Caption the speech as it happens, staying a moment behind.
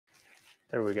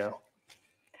There we go.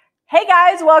 Hey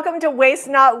guys, welcome to Waste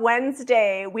Not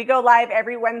Wednesday. We go live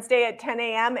every Wednesday at 10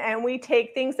 a.m. and we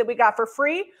take things that we got for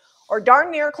free or darn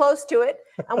near close to it,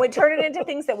 and we turn it into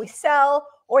things that we sell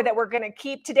or that we're going to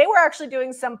keep. Today we're actually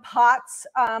doing some pots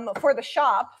for the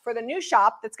shop, for the new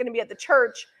shop that's going to be at the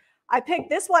church. I picked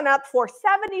this one up for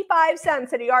 75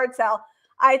 cents at a yard sale.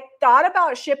 I thought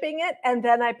about shipping it and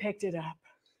then I picked it up.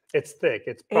 It's thick.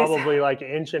 It's probably like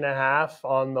 1.5 inches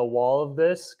on the wall of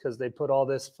this because they put all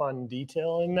this fun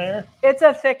detail in there. It's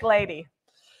a thick lady.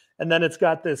 And then it's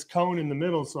got this cone in the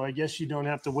middle, so I guess you don't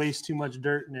have to waste too much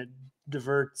dirt and it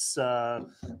diverts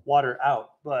water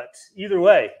out. But either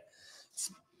way,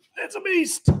 it's a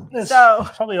beast. It's so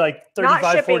probably like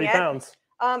 35, 40 pounds.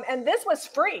 And this was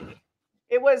free.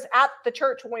 It was at the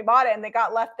church when we bought it and they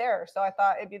got left there. So I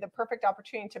thought it'd be the perfect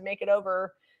opportunity to make it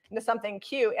over into something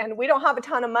cute. And we don't have a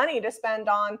ton of money to spend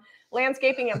on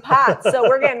landscaping and pots. So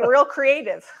we're getting real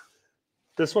creative.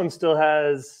 This one still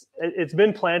has, it's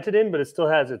been planted in, but it still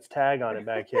has its tag on it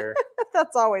back here.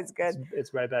 That's always good.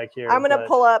 It's right back here. I'm going to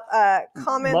pull up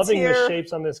comments loving here. the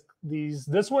shapes on this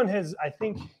one has, I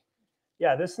think,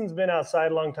 yeah, this one's been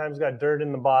outside a long time. It's got dirt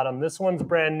in the bottom. This one's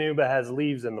brand new, but has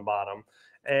leaves in the bottom.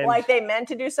 And like they meant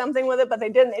to do something with it, but they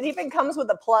didn't. It even comes with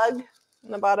a plug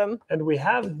in the bottom. And we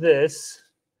have this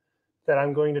that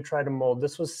I'm going to try to mold.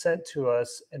 This was sent to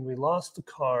us and we lost the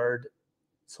card.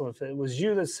 So if it was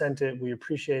you that sent it, we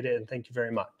appreciate it and thank you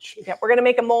very much. Yeah, we're going to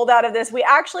make a mold out of this. We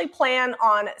actually plan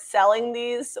on selling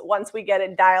these once we get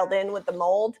it dialed in with the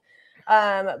mold,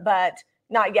 but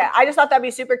not yet. I just thought that'd be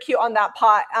super cute on that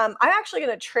pot. I'm actually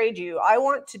going to trade you. I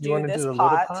want to do this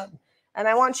pot. And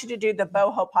I want you to do the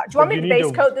boho pot. Do you want me to base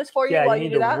coat this for you while you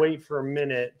do that? Yeah, you need to wait for a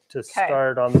minute to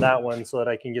start on that one so that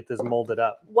I can get this molded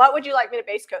up. What would you like me to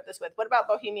base coat this with? What about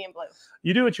Bohemian Blue?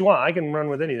 You do what you want. I can run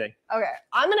with anything. Okay.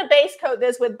 I'm going to base coat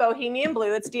this with Bohemian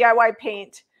Blue. It's DIY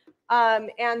paint.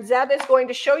 And Zeb is going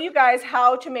to show you guys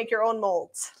how to make your own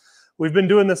molds. We've been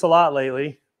doing this a lot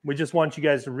lately. We just want you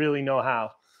guys to really know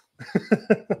how.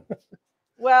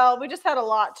 Well, we just had a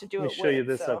lot to do it with. Let me show you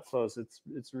this up close.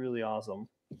 It's really awesome.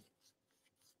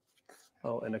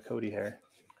 Oh, and a Cody hair.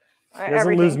 He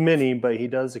doesn't lose many, but he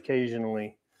does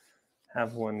occasionally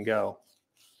have one go.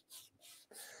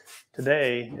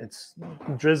 Today, it's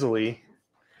drizzly.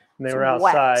 And they were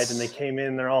outside, and they came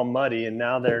in. They're all muddy, and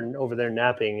now they're over there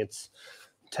napping. It's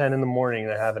 10 in the morning.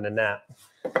 They're having a nap.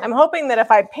 I'm hoping that if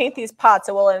I paint these pots,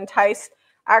 it will entice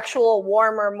actual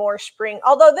warmer, more spring.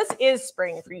 Although this is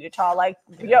spring for Utah. Like,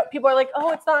 people are like,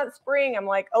 oh, it's not spring. I'm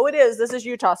like, oh, it is. This is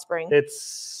Utah spring.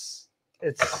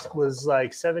 It was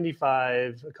like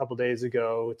 75 a couple days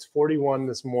ago. It's 41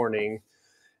 this morning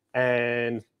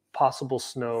and possible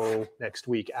snow next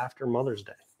week after Mother's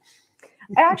Day.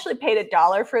 I actually paid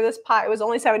 $1 for this pot. It was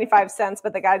only 75 cents,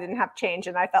 but the guy didn't have change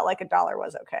and I felt like $1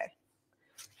 was okay.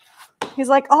 He's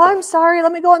like, oh, I'm sorry.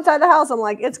 Let me go inside the house. I'm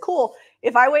like, it's cool.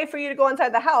 If I wait for you to go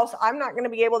inside the house, I'm not going to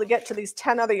be able to get to these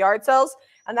 10 other yard sales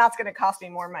and that's going to cost me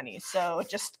more money. So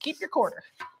just keep your quarter.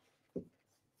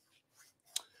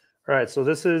 All right, so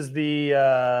this is the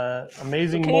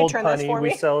amazing mold putty.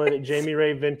 We sell it at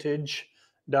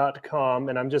JamieRayVintage.com,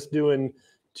 and I'm just doing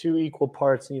 2 equal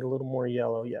parts. Need a little more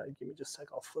yellow. Yeah, give me just a sec.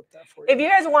 I'll flip that for you. If you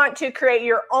guys want to create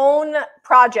your own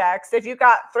projects, if you've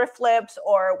got thrift flips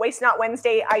or Waste Not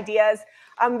Wednesday ideas,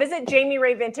 visit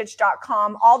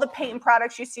JamieRayVintage.com. All the paint and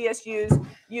products you see us use,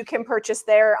 you can purchase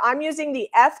there. I'm using the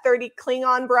F30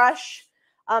 Klingon brush.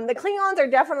 The Klingons are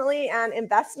definitely an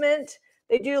investment.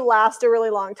 They do last a really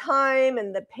long time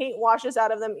and the paint washes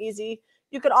out of them easy.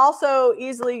 You could also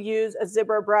easily use a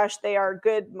zebra brush. They are a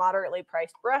good, moderately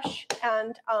priced brush.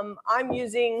 And I'm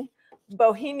using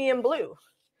Bohemian Blue.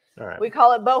 All right. We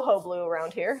call it boho blue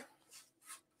around here.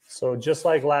 So just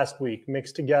like last week,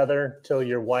 mix together till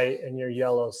your white and your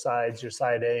yellow sides, your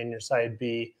side A and your side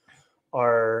B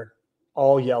are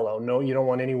all yellow. No, you don't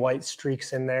want any white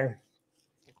streaks in there.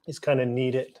 Just kind of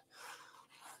knead it.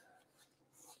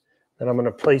 And I'm going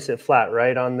to place it flat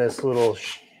right on this little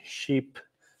sheep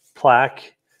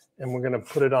plaque. And we're going to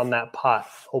put it on that pot,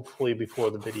 hopefully before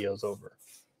the video's over.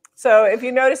 So if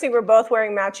you're noticing, we're both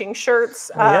wearing matching shirts.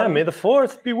 Yeah, may the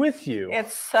 4th be with you.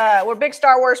 We're big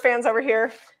Star Wars fans over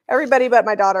here. Everybody but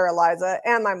my daughter, Eliza,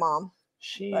 and my mom.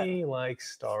 She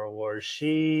likes Star Wars.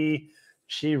 She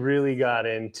really got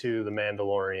into The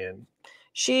Mandalorian.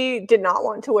 She did not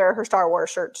want to wear her Star Wars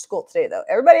shirt to school today, though.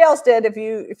 Everybody else did. If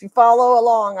you follow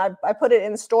along, I put it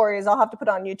in stories. I'll have to put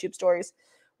it on YouTube stories.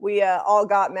 We all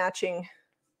got matching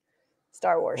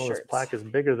Star Wars shirts. This plaque is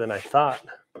bigger than I thought.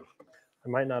 I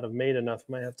might not have made enough.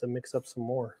 Might have to mix up some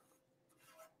more.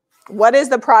 What is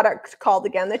the product called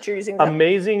again that you're using?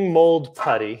 Amazing Mold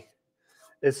Putty.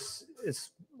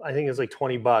 I think it's like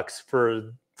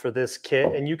 $20 for this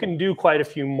kit, and you can do quite a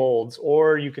few molds,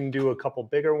 or you can do a couple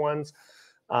bigger ones.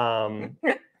 Rob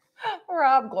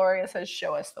Gloria says,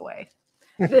 show us the way.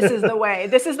 This is the way.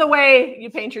 This is the way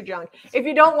you paint your junk. If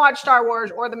you don't watch Star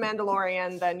Wars or The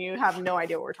Mandalorian, then you have no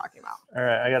idea what we're talking about. All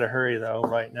right, I got to hurry though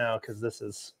right now because this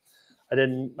is I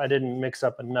didn't mix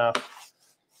up enough.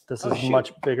 This is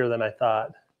much bigger than I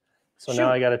thought. So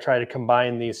now I got to try to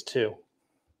combine these two.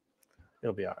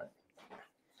 It'll be all right.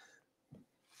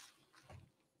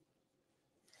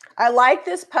 I like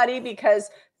this putty because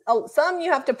some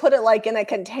you have to put it like in a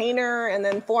container and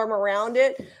then form around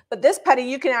it. But this putty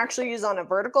you can actually use on a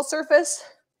vertical surface.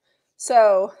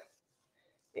 So,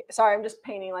 sorry, I'm just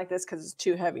painting like this because it's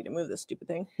too heavy to move this stupid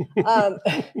thing.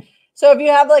 So if you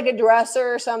have like a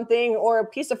dresser or something or a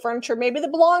piece of furniture, maybe that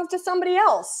belongs to somebody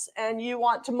else and you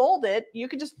want to mold it, you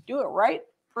could just do it right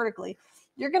vertically.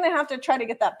 You're going to have to try to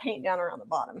get that paint down around the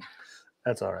bottom.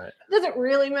 That's all right. It doesn't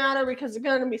really matter because it's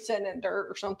going to be sitting in dirt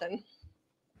or something.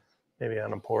 Maybe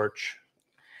on a porch.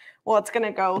 Well, it's going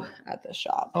to go at the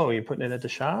shop. Oh, you're putting it at the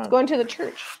shop? It's going to the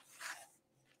church.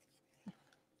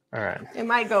 All right. It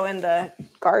might go in the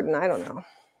garden. I don't know.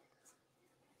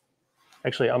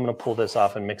 Actually, I'm going to pull this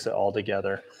off and mix it all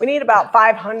together. We need about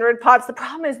 500 pots. The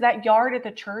problem is that yard at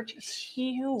the church is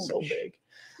huge. So big.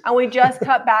 And we just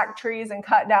cut back trees and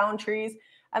cut down trees.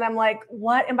 And I'm like,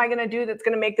 what am I going to do that's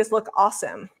going to make this look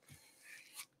awesome?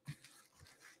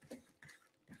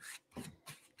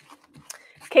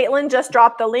 Caitlin just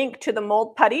dropped the link to the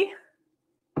mold putty.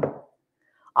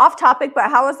 Off topic,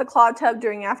 but how is the clog tub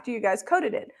doing after you guys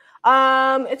coated it?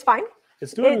 It's fine.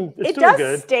 It's doing it doing does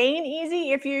good. Stain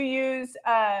easy if you use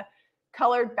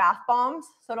colored bath bombs,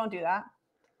 so don't do that.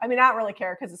 I mean, I don't really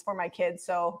care because it's for my kids.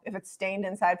 So if it's stained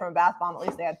inside from a bath bomb, at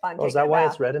least they had fun. Oh, is that why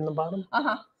it's red in the bottom?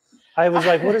 Uh-huh. I was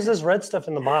like, what is this red stuff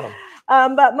in the bottom?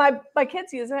 But my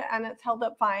kids use it and it's held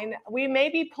up fine. We may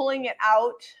be pulling it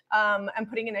out and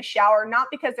putting in a shower, not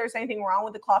because there's anything wrong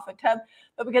with the clawfoot tub,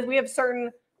 but because we have certain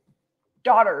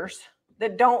daughters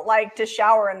that don't like to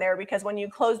shower in there because when you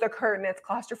close the curtain, it's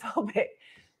claustrophobic.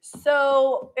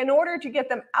 So in order to get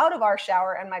them out of our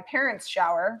shower and my parents'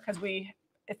 shower, because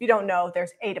if you don't know,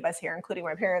 there's 8 of us here, including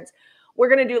my parents, we're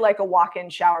going to do like a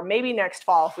walk-in shower, maybe next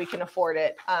fall if we can afford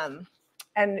it,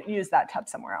 and use that tub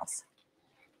somewhere else.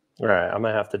 All right, I'm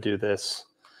going to have to do this.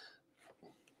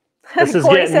 This is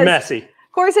getting messy.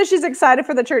 Corey says she's excited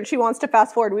for the church. She wants to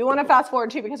fast forward. We want to fast forward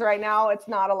too because right now it's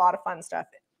not a lot of fun stuff.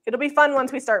 It'll be fun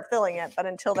once we start filling it, but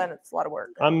until then, it's a lot of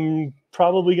work. I'm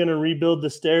probably going to rebuild the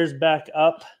stairs back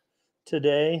up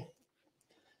today,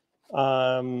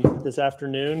 this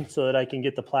afternoon, so that I can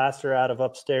get the plaster out of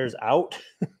upstairs out.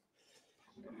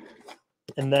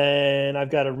 And then I've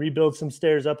got to rebuild some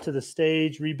stairs up to the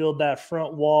stage, rebuild that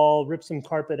front wall, rip some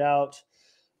carpet out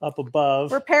up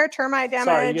above. Repair termite damage.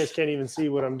 Sorry, you guys can't even see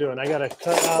what I'm doing. I got to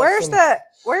cut out where's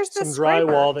some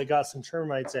drywall that got some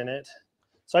termites in it.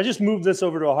 So I just moved this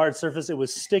over to a hard surface. It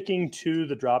was sticking to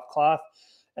the drop cloth.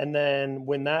 And then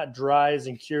when that dries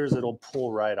and cures, it'll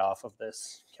pull right off of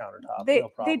this countertop. No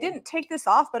problem. They didn't take this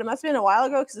off, but it must have been a while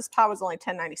ago because this pot was only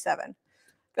 $10.97. I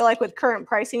feel like with current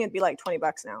pricing, it'd be like $20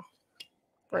 now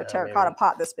for a terracotta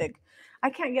pot this big. I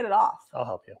can't get it off. I'll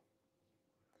help you.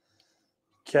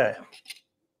 Okay.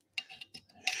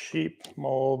 Sheep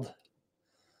mold.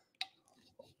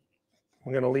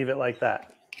 I'm going to leave it like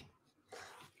that.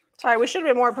 Sorry, we should have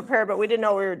been more prepared, but we didn't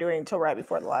know what we were doing until right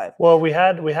before the live. Well, we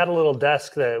had a little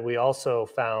desk that we also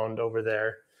found over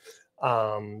there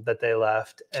that they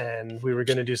left, and we were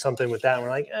going to do something with that. And we're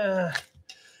like,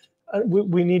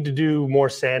 we need to do more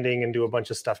sanding and do a bunch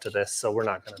of stuff to this, so we're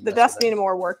not going to. The desk needed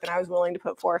more work than I was willing to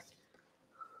put forth.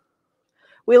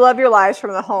 We love your lives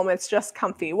from the home. It's just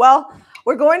comfy. Well,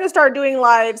 we're going to start doing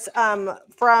lives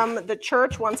from the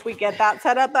church once we get that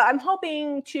set up, but I'm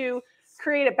hoping to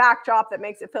create a backdrop that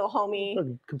makes it feel homey.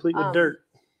 Complete with dirt.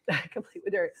 Complete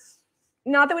with dirt.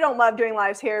 Not that we don't love doing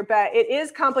lives here, but it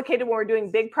is complicated when we're doing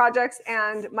big projects,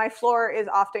 and my floor is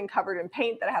often covered in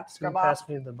paint that I have to scrub off. Pass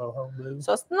me the boho blue.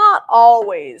 So it's not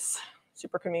always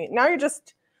super convenient. Now what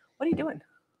are you doing?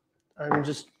 I'm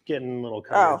just getting little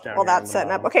coverage down here. Well, that's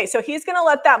setting up. Okay, so he's going to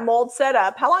let that mold set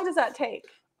up. How long does that take?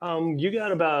 You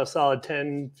got about a solid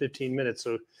 10, 15 minutes.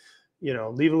 So,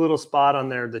 leave a little spot on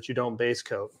there that you don't base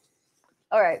coat.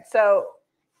 All right, so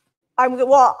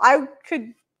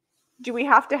do we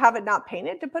have to have it not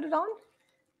painted to put it on?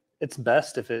 It's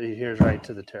best if it adheres right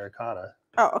to the terracotta.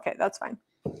 Oh, okay, that's fine.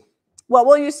 What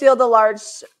will you seal the large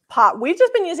pot? We've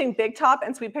just been using Big Top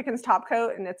and Sweet Pickens top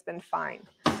coat, and it's been fine.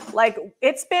 Like,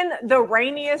 it's been the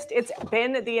rainiest it's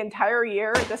been the entire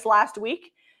year this last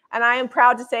week, And I am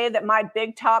proud to say that my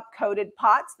big top coated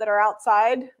pots that are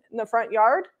outside in the front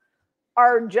yard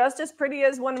are just as pretty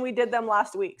as when we did them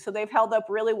last week. So they've held up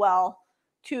really well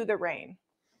to the rain.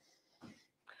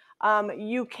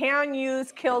 You can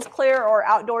use Kills Clear or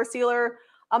Outdoor Sealer.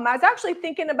 I was actually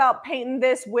thinking about painting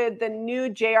this with the new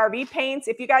JRB paints.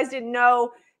 If you guys didn't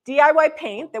know, DIY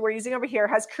Paint that we're using over here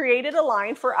has created a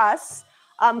line for us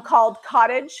called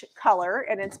Cottage Color,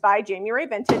 and it's by Jamie Ray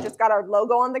Vintage. It's got our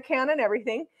logo on the can and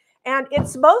everything, and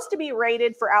it's supposed to be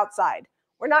rated for outside.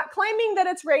 We're not claiming that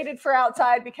it's rated for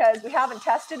outside because we haven't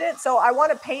tested it, so I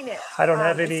want to paint it. I don't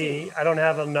have any. I don't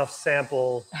have enough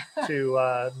sample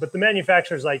to. But the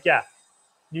manufacturer's like, yeah,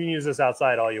 you can use this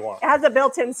outside all you want. It has a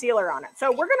built-in sealer on it, so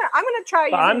I'm gonna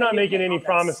try. But I'm not making any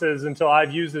promises until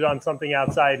I've used it on something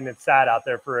outside and it's sat out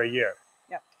there for a year.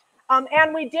 Yep.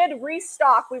 And we did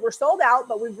restock. We were sold out,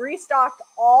 but we've restocked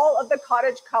all of the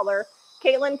Cottage Color.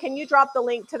 Caitlin, can you drop the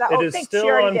link to that? It is still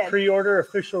on pre-order.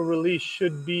 Official release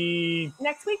should be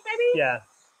next week, maybe? Yeah.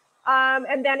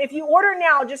 And then if you order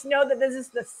now, just know that this is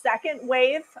the second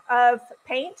wave of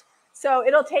paint. So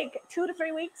it'll take 2 to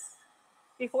 3 weeks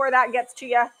before that gets to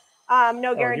you.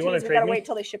 No guarantees. We got to wait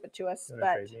till they ship it to us.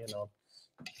 But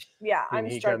yeah, I'm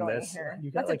struggling here.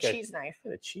 That's like a cheese knife.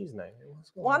 A cheese knife.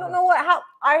 Well, I don't know how.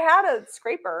 I had a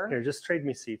scraper. Here, just trade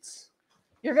me seats.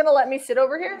 You're going to let me sit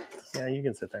over here? Yeah, you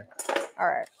can sit there. All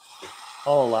right.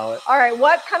 I'll allow it. All right.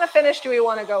 What kind of finish do we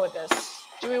want to go with this?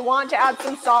 Do we want to add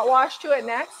some salt wash to it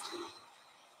next?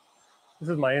 This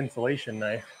is my insulation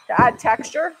knife. To add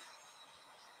texture?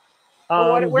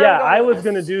 Yeah, I was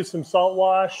going to do some salt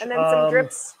wash. And then some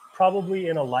drips. Probably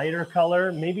in a lighter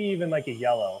color, maybe even like a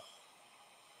yellow.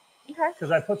 Okay. Because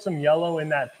I put some yellow in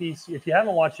that piece. If you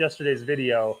haven't watched yesterday's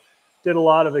video, did a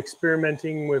lot of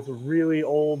experimenting with really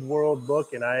old world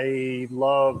book, and I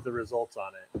love the results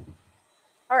on it.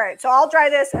 All right, so I'll dry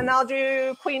this, and I'll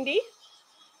do Queen Bee.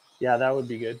 Yeah, that would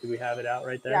be good. Do we have it out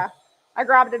right there? Yeah, I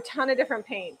grabbed a ton of different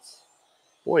paints.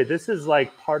 Boy, this is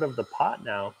like part of the pot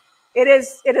now. It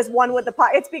is one with the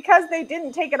pot. It's because they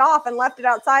didn't take it off and left it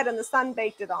outside, and the sun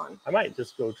baked it on. I might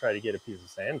just go try to get a piece of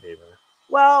sandpaper.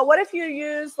 Well, what if you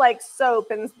use like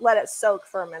soap and let it soak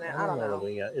for a minute? I don't know.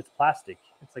 It's plastic.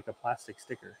 It's like a plastic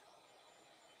sticker.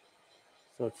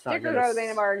 So it's not Stickers are the bane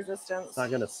of our existence. It's not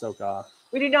going to soak off.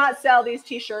 We do not sell these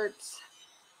t-shirts.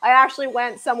 I actually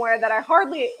went somewhere that I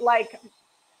hardly like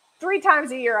 3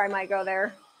 times a year. I might go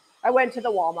there. I went to the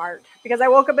Walmart because I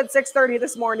woke up at 6:30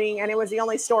 this morning and it was the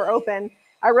only store open.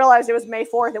 I realized it was May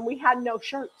 4th and we had no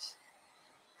shirts.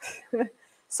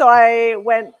 So I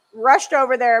rushed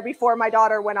over there before my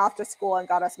daughter went off to school and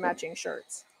got us matching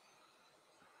shirts.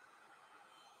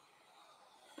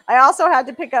 I also had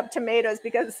to pick up tomatoes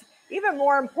because even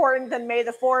more important than May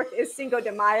the 4th is Cinco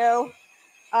de Mayo.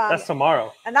 That's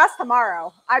tomorrow. And that's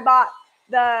tomorrow. I bought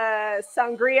the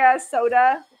sangria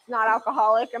soda. It's not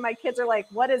alcoholic. And my kids are like,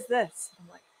 what is this? I'm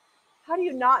like, how do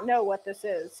you not know what this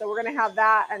is? So we're going to have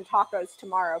that and tacos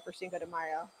tomorrow for Cinco de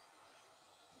Mayo.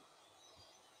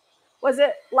 Was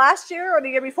it last year or the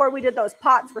year before we did those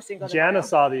pots for Cinco de Mayo? Jana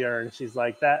saw the urn. She's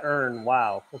like, that urn,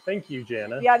 wow. Well, thank you,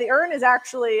 Jana. Yeah, the urn is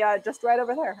actually just right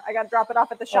over there. I got to drop it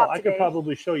off at the shop today. I could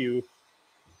probably show you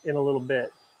in a little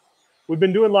bit. We've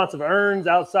been doing lots of urns,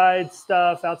 outside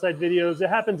stuff, outside videos. It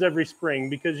happens every spring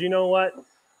because you know what?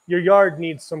 Your yard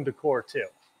needs some decor too.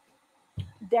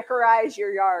 Decorize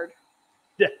your yard.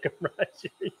 Decorize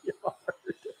your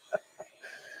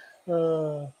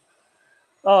yard.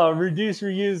 Oh, reduce,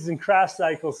 reuse, and craft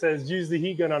cycle says use the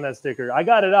heat gun on that sticker. I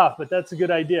got it off, but that's a good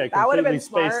idea. I that would have been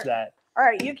spaced smart. That. All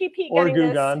right, you keep heat gunning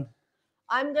this.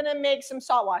 I'm going to make some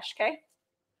salt wash, okay?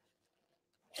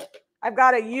 I've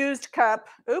got a used cup.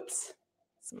 Oops,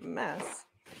 it's a mess.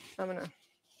 I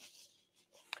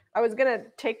was going to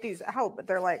take these out, but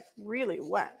they're like really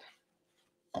wet.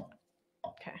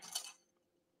 Okay.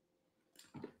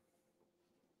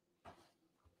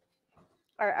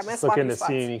 All right, I'm going to swap these spots.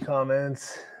 Looking to see any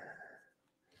comments.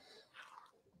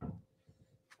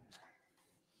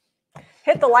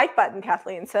 Hit the like button,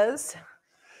 Kathleen says.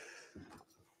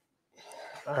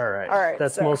 All right.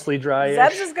 That's so mostly dry.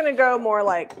 Zeb's is going to go more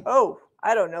like, oh,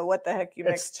 I don't know what the heck you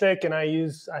mixed. It's thick, and I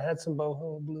had some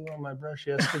boho blue on my brush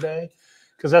yesterday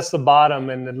because that's the bottom,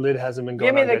 and the lid hasn't been going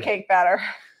on. Give me the cake batter.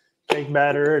 Cake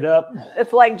batter it up.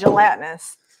 It's like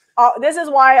gelatinous. This is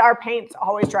why our paints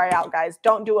always dry out, guys.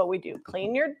 Don't do what we do.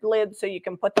 Clean your lids so you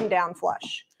can put them down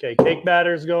flush. Okay, cake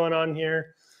batter's going on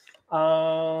here.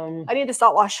 I need the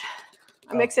salt wash.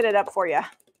 I'm mixing it up for you.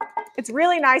 It's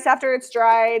really nice after it's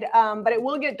dried, but it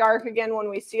will get dark again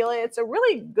when we seal it. It's a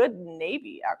really good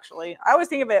navy, actually. I always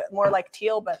think of it more like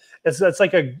teal, but it's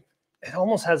like it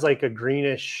almost has like a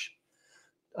greenish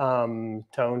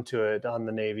tone to it on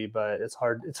the navy, but it's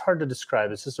hard to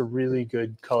describe. It's just a really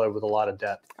good color with a lot of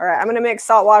depth. All right, I'm going to mix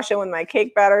salt wash in with my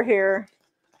cake batter here.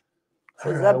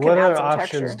 So right, what other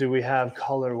options do we have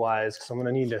color wise? Because I'm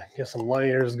going to need to get some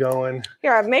layers going.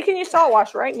 Here, I'm making you salt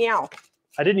wash right now.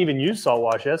 I didn't even use salt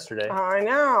wash yesterday. I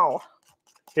know.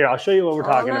 Here, I'll show you what we're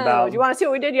talking about. Do you want to see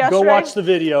what we did yesterday? Go watch the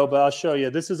video, but I'll show you.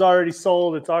 This is already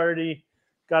sold. It's already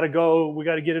got to go. We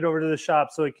got to get it over to the shop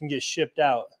so it can get shipped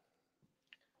out.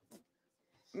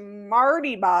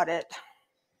 Marty bought it.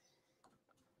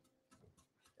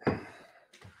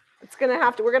 It's gonna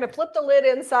have to. We're gonna flip the lid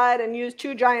inside and use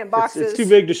 2 giant boxes. It's too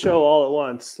big to show all at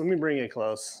once. Let me bring it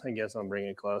close. I guess I'll bring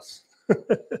it close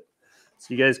so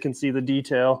you guys can see the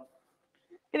detail.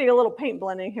 Getting a little paint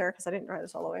blending here because I didn't dry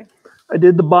this all the way. I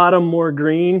did the bottom more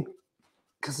green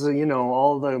because you know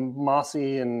all the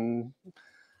mossy and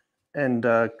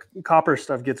copper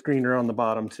stuff gets greener on the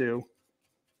bottom too.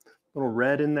 Little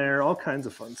red in there, all kinds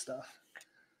of fun stuff.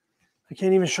 I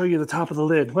can't even show you the top of the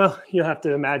lid. Well, you'll have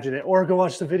to imagine it or go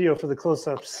watch the video for the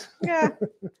close-ups. Yeah.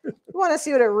 You want to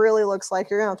see what it really looks like,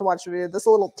 you're going to have to watch the video. This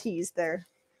little tease there.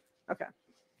 Okay.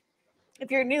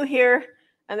 If you're new here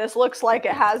and this looks like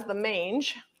it has the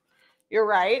mange, you're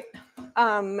right.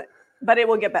 But it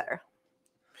will get better.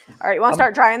 All right, you want to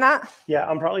start drying that? Yeah,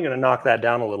 I'm probably going to knock that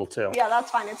down a little too. Yeah,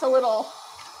 that's fine. It's a little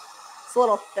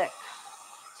thick.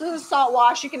 So this is salt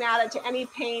wash. You can add it to any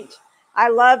paint. I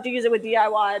love to use it with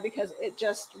DIY because it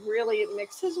just really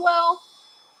mixes well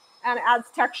and it adds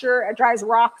texture. It dries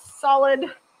rock solid.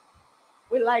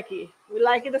 We like it. We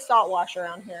like it, the salt wash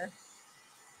around here.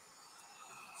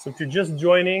 So if you're just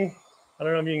joining, I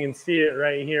don't know if you can see it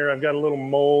right here. I've got a little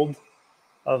mold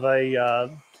of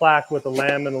a plaque with a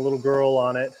lamb and a little girl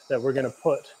on it that we're going to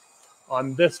put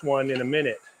on this one in a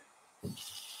minute.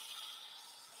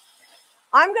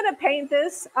 I'm going to paint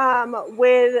this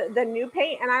with the new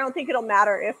paint, and I don't think it'll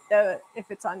matter if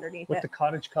it's underneath with it. The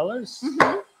cottage colors? Mm-hmm.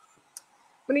 I'm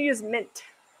going to use mint.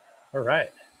 All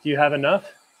right. Do you have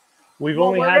enough? We've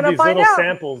only had these little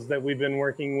samples that we've been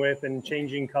working with and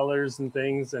changing colors and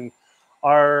things, and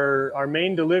our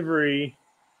main delivery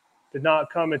did not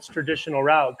come its traditional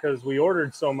route because we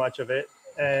ordered so much of it,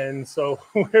 and so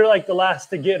we're like the last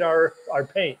to get our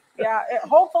paint. Yeah,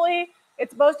 hopefully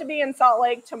it's supposed to be in Salt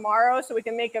Lake tomorrow so we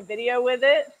can make a video with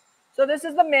it. So this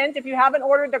is the mint. If you haven't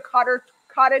ordered the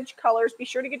cottage colors, be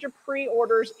sure to get your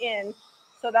pre-orders in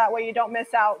so that way you don't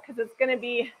miss out because it's going to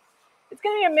be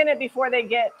a minute before they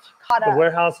get caught up. The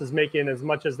warehouse is making as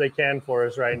much as they can for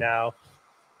us right now.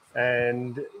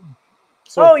 And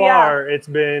so far it's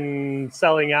been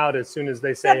selling out as soon as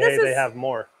they say, hey, they have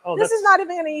more. Oh, this is not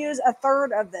even going to use a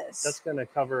third of this. That's going to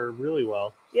cover really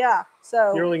well. Yeah.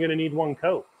 So you're only going to need 1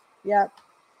 coat. Yep.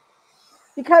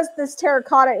 Because this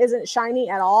terracotta isn't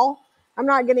shiny at all, I'm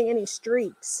not getting any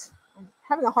streaks. I'm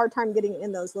having a hard time getting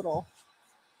in those little...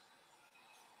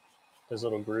 There's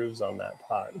little grooves on that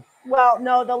pot. Well,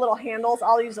 no, the little handles.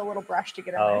 I'll use a little brush to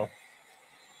get in there.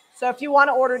 So if you want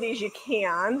to order these, you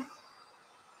can.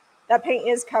 That paint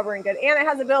is covering good. And it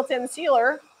has a built-in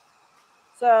sealer.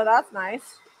 So that's nice,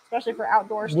 especially for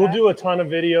outdoor stuff. We'll do a ton of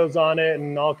videos on it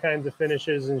and all kinds of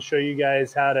finishes and show you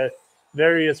guys how to...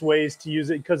 various ways to use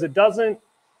it because it doesn't.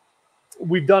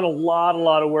 We've done a lot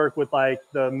of work with like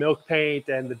the milk paint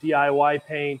and the DIY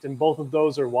paint, and both of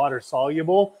those are water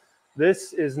soluble.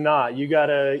 This is not. You got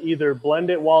to either blend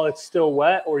it while it's still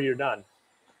wet or you're done.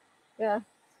 Yeah.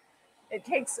 It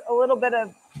takes a little bit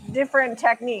of different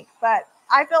technique, but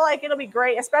I feel like it'll be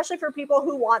great, especially for people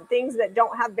who want things that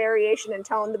don't have variation in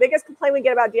tone. The biggest complaint we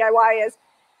get about DIY is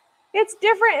it's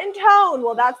different in tone.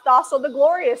 Well, that's also the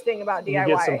glorious thing about DIY.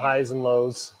 You get some highs and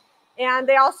lows. And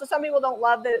some people don't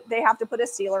love that they have to put a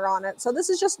sealer on it. So this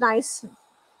is just nice.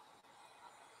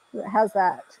 It has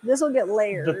that. This will get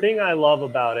layered. The thing I love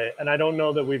about it, and I don't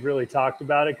know that we've really talked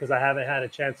about it because I haven't had a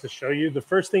chance to show you. The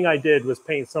first thing I did was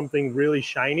paint something really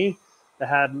shiny that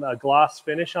had a gloss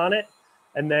finish on it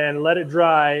and then let it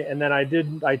dry. And then I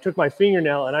took my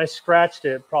fingernail and I scratched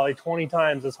it probably 20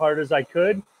 times as hard as I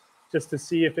could, just to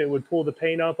see if it would pull the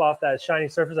paint up off that shiny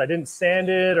surface. I didn't sand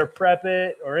it or prep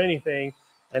it or anything,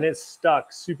 and it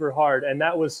stuck super hard. And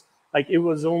that was like, it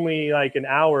was only like an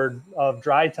hour of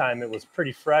dry time. It was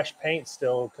pretty fresh paint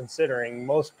still, considering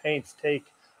most paints take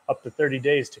up to 30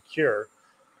 days to cure.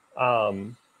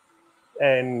 And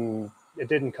it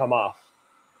didn't come off.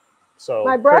 So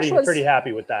my brush pretty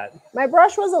happy with that. My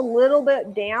brush was a little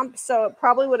bit damp, so it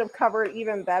probably would have covered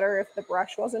even better if the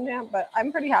brush wasn't damp, but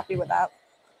I'm pretty happy with that.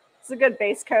 It's a good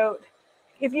base coat.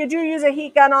 If you do use a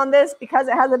heat gun on this, because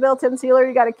it has a built-in sealer,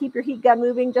 you got to keep your heat gun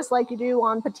moving just like you do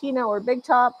on patina or big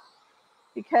top,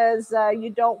 because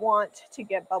you don't want to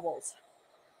get bubbles.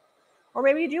 Or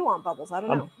maybe you do want bubbles. I don't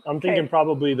know. I'm thinking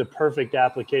probably the perfect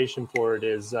application for it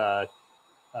is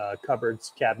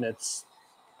cupboards, cabinets.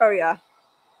 Oh, yeah.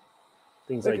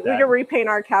 Things like We that. can repaint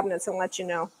our cabinets and let you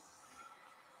know.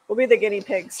 We'll be the guinea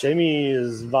pigs. Jamie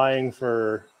is vying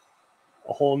for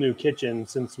a whole new kitchen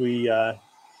since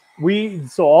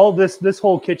so all this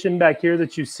whole kitchen back here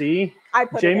that you see,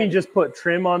 Jamie just put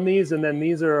trim on these, and then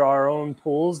these are our own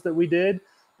pulls that we did.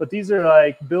 But these are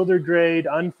like builder grade,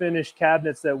 unfinished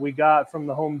cabinets that we got from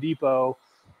the Home Depot.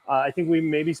 I think we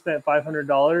maybe spent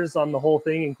 $500 on the whole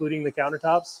thing, including the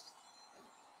countertops.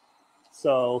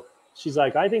 So she's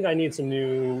like, I think I need some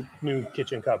new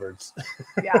kitchen cupboards.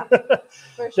 Yeah,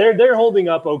 for sure. They're holding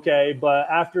up okay, but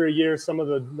after a year, some of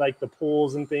the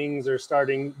pulls and things are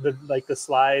starting. The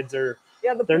slides are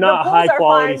they're not high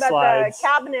quality slides. But the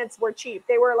cabinets were cheap.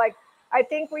 They were like, I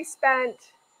think we spent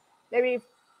maybe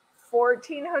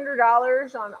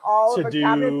 $1,400 on all of the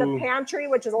cabinets, the pantry,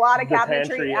 which is a lot of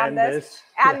cabinetry, and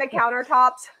the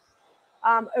countertops.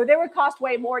 They would cost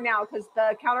way more now because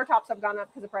the countertops have gone up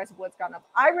because the price of wood's gone up.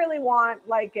 I really want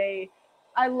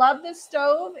I love this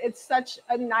stove. It's such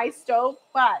a nice stove,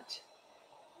 but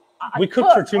we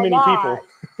cook for too many people.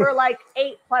 For like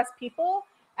 8+ people.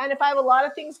 And if I have a lot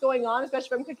of things going on,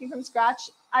 especially if I'm cooking from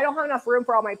scratch, I don't have enough room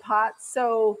for all my pots.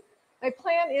 So my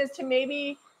plan is to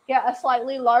maybe get a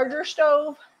slightly larger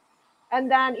stove. And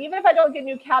then even if I don't get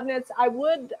new cabinets, I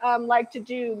would like to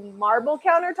do marble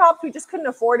countertops. We just couldn't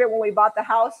afford it when we bought the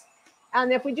house.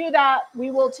 And if we do that, we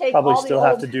will take probably all still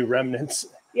have to do remnants.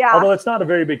 Yeah. Although it's not a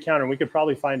very big counter. We could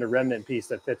probably find a remnant piece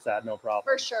that fits that, no problem.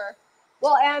 For sure.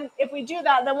 Well, and if we do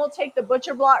that, then we'll take the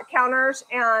butcher block counters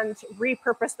and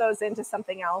repurpose those into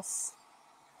something else.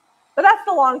 But that's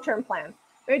the long-term plan.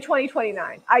 Maybe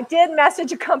 2029. I did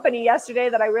message a company yesterday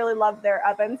that I really loved their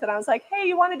ovens. And I was like, hey,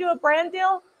 you want to do a brand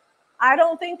deal? I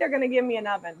don't think they're going to give me an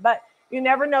oven, but you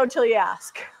never know till you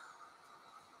ask.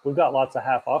 We've got lots of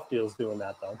half-off deals doing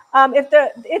that, though.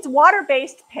 It's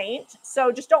water-based paint,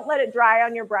 so just don't let it dry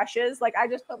on your brushes. Like I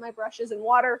just put my brushes in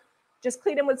water. Just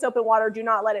clean them with soap and water. Do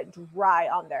not let it dry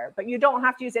on there. But you don't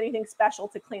have to use anything special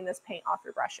to clean this paint off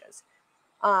your brushes.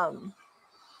 All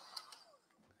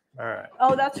right.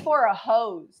 Oh, that's for a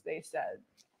hose, they said.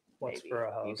 What's for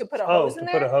a hose? You could put a hose in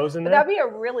there. Put a hose in there? That'd be a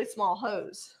really small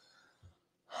hose.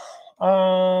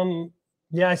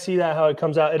 Yeah, I see that how it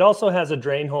comes out. It also has a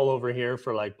drain hole over here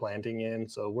for like planting in.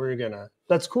 So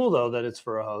that's cool though that it's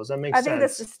for a hose. That makes sense. I think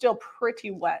this is still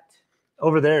pretty wet.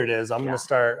 Over there it is. I'm just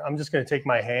going to take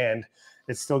my hand.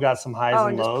 It's still got some highs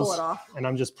and lows. Just pull it off. And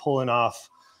I'm just pulling off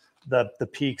the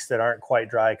peaks that aren't quite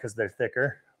dry because they're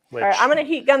thicker. All right, I'm going to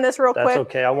heat gun this real quick. That's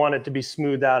okay. I want it to be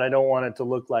smoothed out. I don't want it to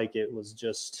look like it was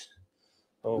just,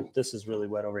 this is really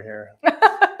wet over here.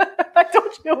 I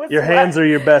told you your hands are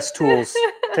your best tools.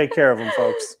 Take care of them,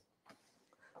 folks.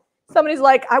 Somebody's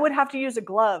like, I would have to use a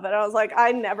glove. And I was like,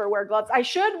 I never wear gloves. I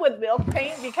should with milk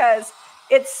paint because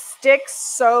it sticks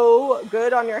so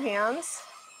good on your hands.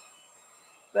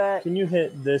 But can you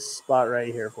hit this spot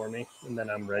right here for me? And then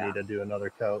I'm ready to do another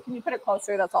coat. Can you put it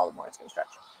closer? That's all the more it's going to stretch.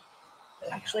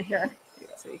 Actually, here.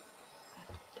 See.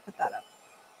 Put that up.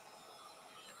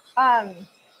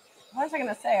 What was I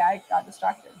going to say? I got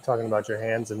distracted. Talking about your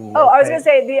hands and I was going to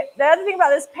say the other thing about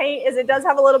this paint is it does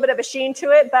have a little bit of a sheen to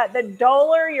it, but the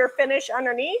duller your finish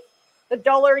underneath, the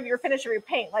duller your finish of your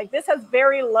paint. Like this has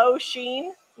very low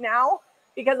sheen now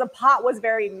because the pot was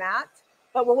very matte.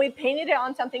 But when we painted it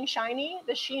on something shiny,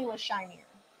 the sheen was shinier.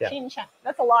 Yeah. Sheen, shine.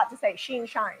 That's a lot to say, sheen,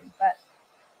 shine. But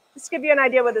just to give you an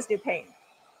idea with this new paint.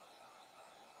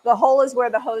 The hole is where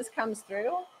the hose comes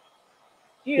through.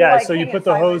 So you put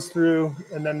the hose through,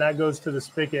 and then that goes to the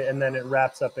spigot, and then it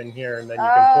wraps up in here, and then you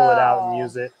can pull it out and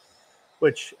use it.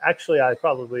 Which actually, I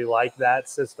probably like that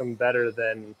system better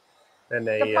than a.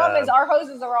 The problem is our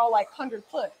hoses are all like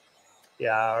 100-foot.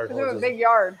 Yeah, our hoses. We have a big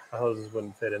yard. Our hoses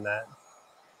wouldn't fit in that.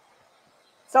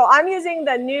 So I'm using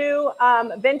the new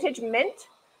Vintage Mint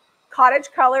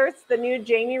Cottage Colors, the new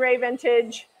Jamie Ray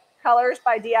Vintage Colors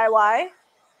by DIY.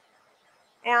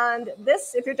 And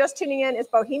this, if you're just tuning in, is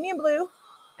Bohemian Blue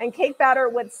and cake batter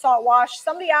with salt wash.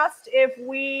 Somebody asked if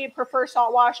we prefer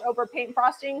salt wash over paint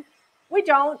frosting. We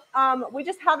don't. We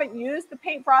just haven't used the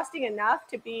paint frosting enough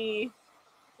to be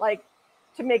like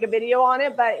to make a video on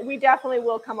it, but we definitely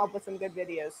will come up with some good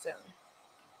videos soon.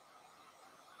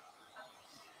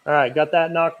 All right, got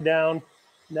that knocked down.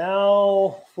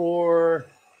 Now for...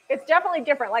 It's definitely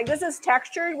different. Like this is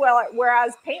textured,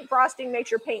 whereas paint frosting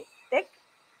makes your paint thick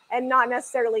and not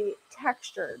necessarily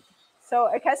textured. So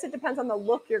I guess it depends on the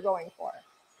look you're going for.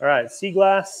 All right, sea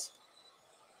glass.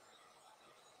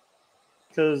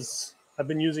 Because I've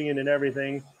been using it in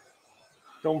everything.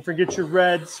 Don't forget your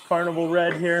reds, Carnival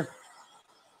Red here.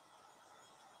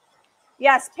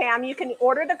 Yes, Pam, you can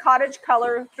order the cottage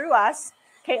color through us.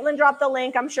 Caitlin dropped the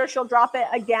link. I'm sure she'll drop it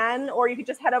again, or you could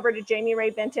just head over to Jamie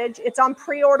Ray Vintage. It's on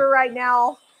pre-order right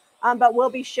now, but we'll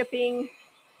be shipping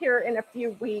here in a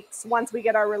few weeks once we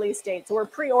get our release date. So we're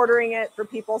pre-ordering it for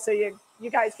people so you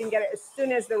guys can get it as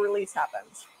soon as the release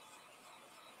happens.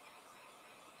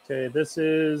 Okay, this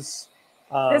is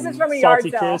from a yard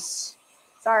Salty sale. Kiss.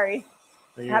 Sorry,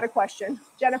 I had a question.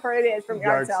 Jennifer, it is from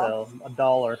yard sale.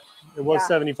 $1. It was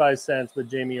 75 cents, but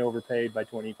Jamie overpaid by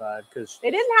 25 because they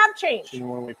didn't have change. She didn't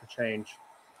want to wait for change.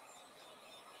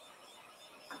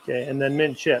 Okay, and then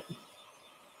mint chip.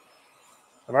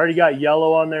 I've already got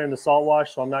yellow on there in the salt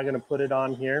wash, so I'm not going to put it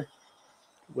on here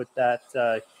with that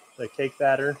the cake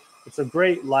batter. It's a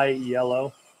great light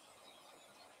yellow.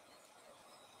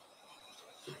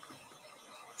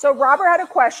 So Robert had a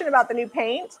question about the new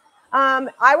paint.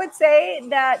 I would say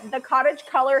that the cottage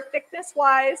color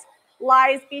thickness-wise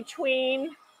lies between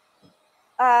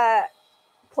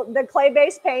the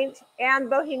clay-based paint and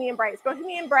Bohemian Brights.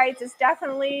 Bohemian Brights is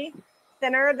definitely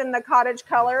thinner than the cottage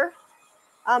color.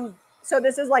 So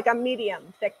this is like a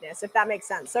medium thickness, if that makes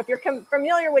sense. So if you're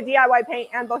familiar with DIY paint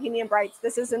and Bohemian Brights,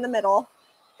 this is in the middle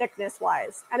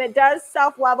thickness-wise. And it does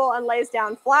self-level and lays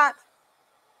down flat,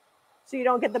 so you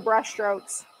don't get the brush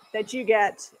strokes that you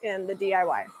get in the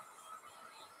DIY.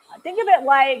 Think of it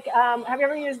like, have you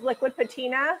ever used liquid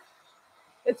patina?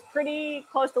 It's pretty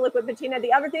close to liquid patina.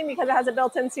 The other thing, because it has a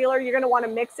built-in sealer, you're going to want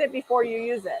to mix it before you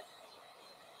use it.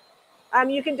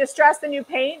 You can distress the new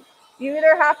paint. You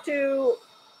either have to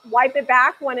wipe it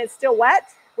back when it's still wet,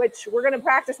 which we're going to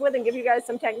practice with and give you guys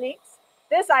some techniques.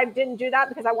 This, I didn't do that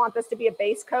because I want this to be a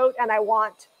base coat and I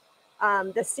want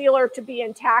the sealer to be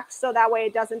intact so that way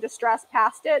it doesn't distress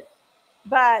past it.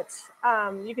 But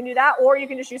you can do that, or you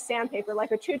can just use sandpaper,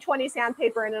 like a 220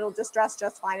 sandpaper, and it'll distress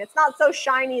just fine. It's not so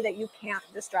shiny that you can't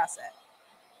distress it.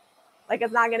 Like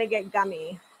it's not going to get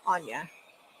gummy on you.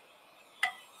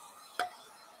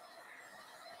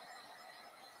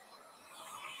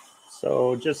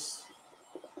 So just,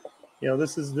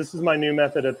 this is my new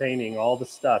method of painting, all the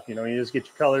stuff. You just get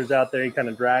your colors out there, you kind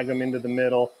of drag them into the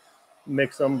middle,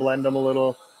 mix them, blend them a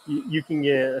little. You can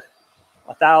get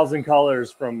 1,000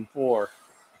 colors from 4.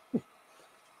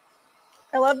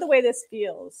 I love the way this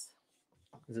feels.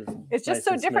 It's just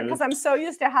so different because I'm so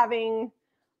used to having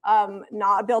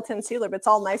not a built-in sealer, but it's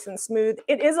all nice and smooth.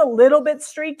 It is a little bit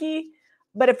streaky,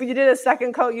 but if you did a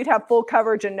second coat, you'd have full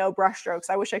coverage and no brush strokes.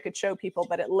 I wish I could show people,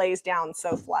 but it lays down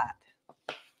so flat.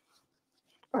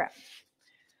 Okay.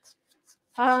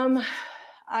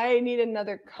 I need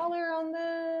another color on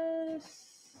this.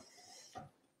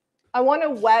 I want a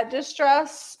wet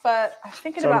distress, but I'm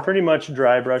thinking I'm pretty much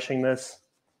dry brushing this.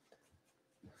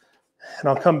 And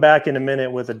I'll come back in a minute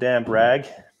with a damp rag.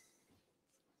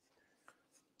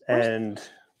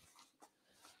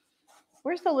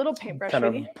 Where's the little paintbrush? Kind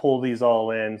of pull these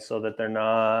all in so that they're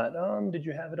not. Did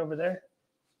you have it over there?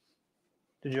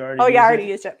 Did you already? Oh yeah, I already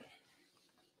used it.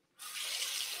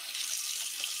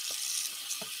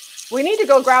 We need to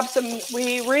go grab some.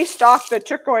 We restocked the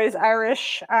turquoise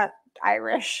Iris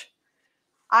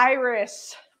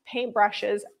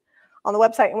paintbrushes on the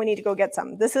website, and we need to go get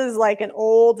some. This is like an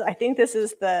old, I think this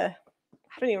is I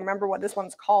don't even remember what this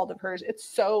one's called of hers. It's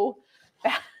so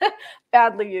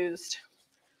badly used.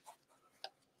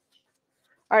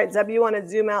 All right, Zeb, you want to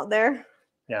zoom out there?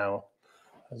 Yeah, I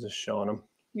was just showing them.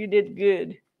 You did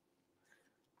good.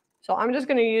 So I'm just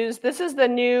going to use, this is the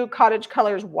new Cottage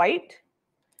Colors white.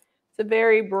 It's a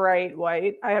very bright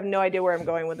white. I have no idea where I'm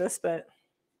going with this, but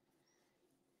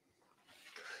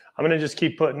I'm going to just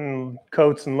keep putting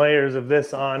coats and layers of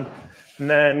this on, and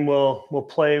then we'll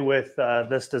play with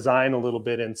this design a little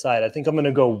bit inside. I think I'm going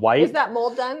to go white. Is that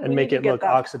mold done? And make it look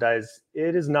oxidized.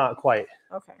 It is not quite.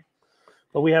 Okay.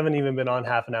 But we haven't even been on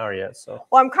half an hour yet. So.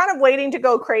 Well, I'm kind of waiting to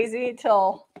go crazy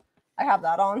till I have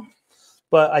that on.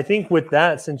 But I think with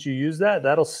that, since you use that,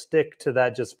 that'll stick to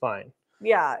that just fine.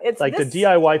 Yeah. It's like the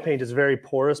DIY paint is very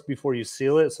porous before you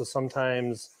seal it. So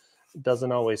sometimes it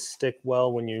doesn't always stick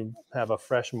well when you have a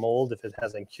fresh mold if it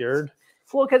hasn't cured.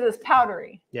 Well, because it's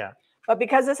powdery. Yeah. But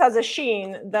because this has a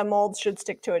sheen, the mold should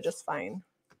stick to it just fine.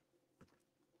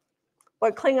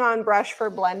 What Klingon brush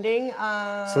for blending?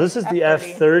 So this is the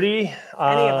F30.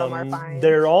 Any of them are fine.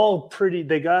 They're all pretty.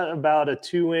 They got about a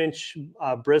 2-inch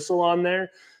bristle on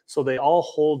there. So they all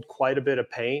hold quite a bit of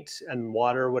paint and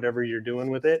water, whatever you're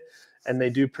doing with it. And they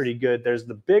do pretty good. There's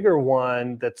the bigger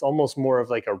one that's almost more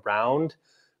of like a round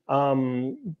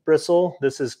bristle.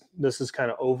 This is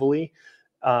kind of ovally.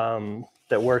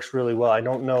 That works really well. I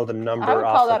don't know the number off the top. I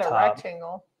would call that a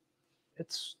rectangle.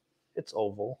 It's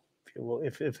oval.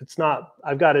 If it's not,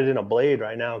 I've got it in a blade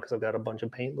right now because I've got a bunch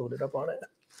of paint loaded up on it.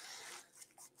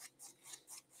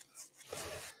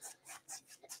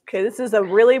 Okay, this is a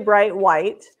really bright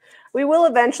white. We will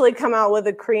eventually come out with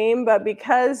a cream, but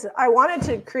because I wanted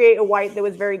to create a white that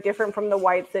was very different from the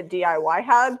whites that DIY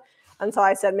had, and so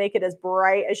I said make it as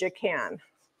bright as you can.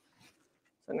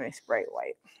 It's a nice bright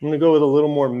white. I'm going to go with a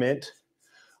little more mint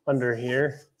under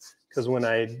here because when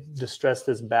I distress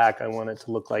this back, I want it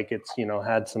to look like it's, you know,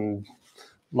 had some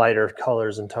lighter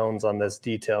colors and tones on this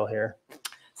detail here.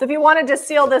 So if you wanted to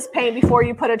seal this paint before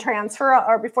you put a transfer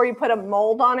or before you put a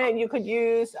mold on it, you could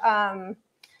use,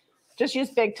 just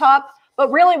use Big Top. But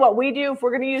really what we do, if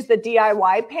we're going to use the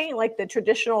DIY paint, like the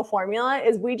traditional formula,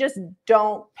 is we just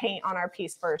don't paint on our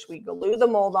piece first. We glue the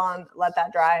mold on, let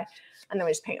that dry, and then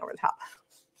we just paint over the top.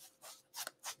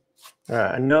 All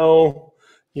right, I know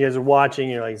you guys are watching.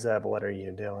 You're like, Zeb, what are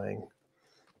you doing?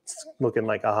 It's looking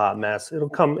like a hot mess. It'll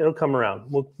come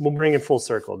around. We'll bring it full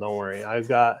circle. Don't worry. I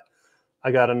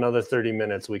got another 30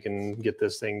 minutes. We can get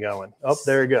this thing going. Oh,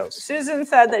 there it goes. Susan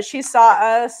said that she saw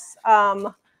us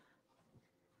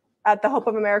at the Hope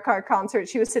of America concert.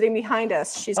 She was sitting behind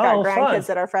us. She's got grandkids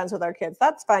that are friends with our kids.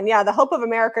 That's fun. Yeah, the Hope of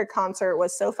America concert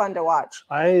was so fun to watch.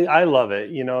 I love it.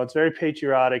 You know, it's very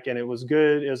patriotic and it was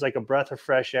good. It was like a breath of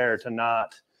fresh air to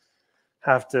not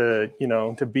have to, you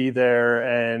know, to be there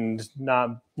and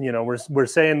not, you know, we're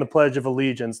saying the Pledge of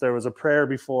Allegiance. There was a prayer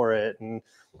before it. And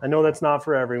I know that's not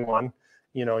for everyone.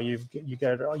 You know,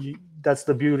 that's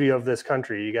the beauty of this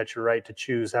country. You got your right to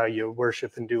choose how you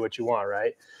worship and do what you want,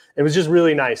 right? It was just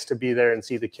really nice to be there and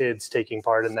see the kids taking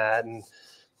part in that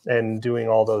and doing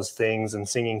all those things and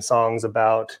singing songs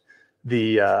about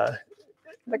the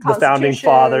founding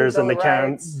fathers and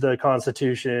the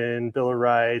Constitution, Bill of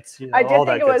Rights, you know, all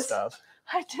that good stuff.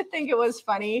 I did think it was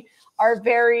funny. Our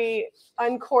very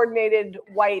uncoordinated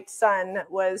white son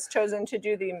was chosen to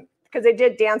do because they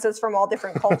did dances from all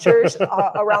different cultures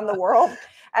around the world.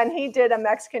 And he did a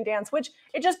Mexican dance, which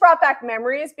it just brought back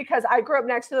memories because I grew up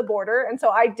next to the border. And so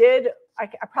I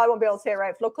probably won't be able to say it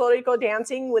right, folklorico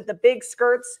dancing with the big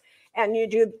skirts. And you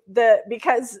do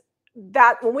because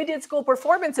when we did school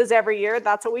performances every year,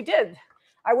 that's what we did.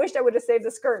 I wished I would have saved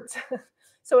the skirts.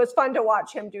 So it's fun to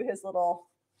watch him do his little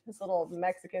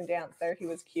Mexican dance there. He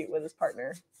was cute with his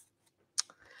partner.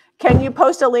 Can you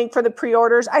post a link for the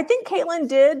pre-orders? I think Caitlin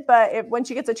did, but when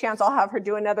she gets a chance, I'll have her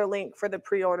do another link for the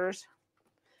pre-orders.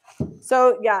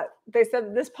 So yeah, they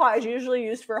said this pot is usually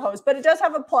used for a hose, but it does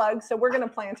have a plug, so we're going to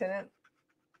plant in it.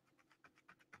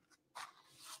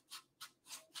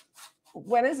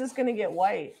 When is this going to get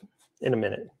white? In a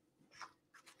minute.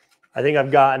 I think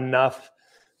I've got enough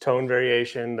tone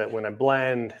variation that when I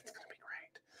blend, it's going to be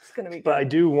great. It's going to be good. But I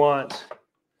do want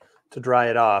to dry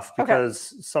it off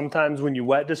because sometimes when you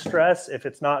wet distress, if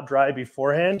it's not dry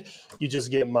beforehand, you just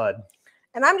get mud.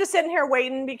 And I'm just sitting here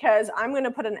waiting because I'm going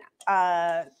to put an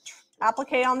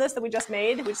applique on this that we just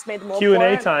made. We just made the mold.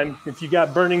 Q&A time. If you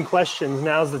got burning questions,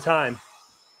 now's the time.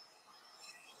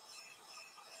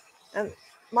 And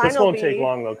this won't take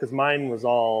long though, because mine was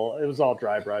all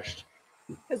dry brushed.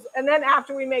 And then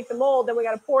after we make the mold, then we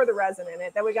got to pour the resin in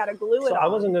it. Then we got to glue it on. I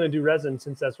wasn't going to do resin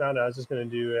since that's rounded. I was just going to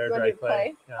do air dry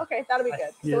clay. Yeah. Okay, that'll be good.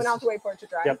 So we don't have to wait for it to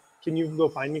dry. Yep. Can you go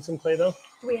find me some clay though?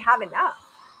 Do we have enough?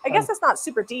 I guess it's not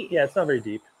super deep. Yeah, it's not very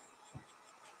deep.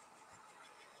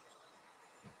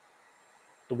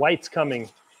 The white's coming.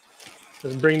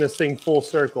 Let's bring this thing full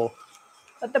circle.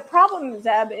 But the problem,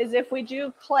 Zeb, is if we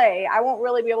do clay, I won't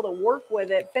really be able to work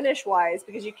with it finish-wise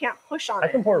because you can't push on it. I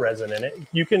can pour resin in it.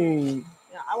 You can...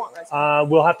 Yeah, I want resin.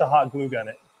 We'll have to hot glue gun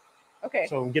it. Okay.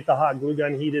 So get the hot glue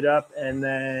gun heated up, and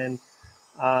then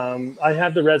I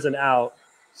have the resin out,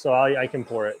 so I can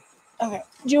pour it. Okay.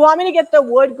 Do you want me to get the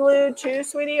wood glue too,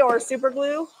 sweetie, or super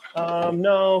glue?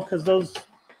 No, because those...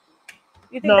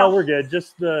 No, we're good.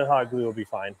 Just the hot glue will be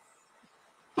fine.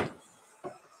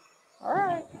 All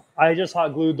right. I just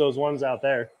hot glued those ones out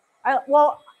there. I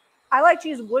like to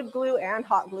use wood glue and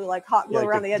hot glue, like hot glue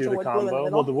around the edge and wood glue in the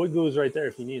middle. Well, the wood glue is right there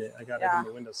if you need it. I got it in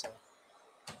the windowsill.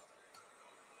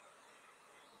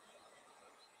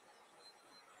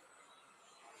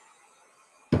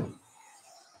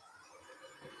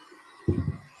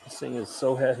 This thing is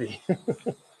so heavy.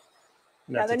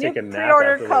 Yeah, the new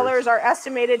pre-order colors are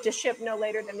estimated to ship no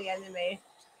later than the end of May.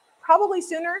 Probably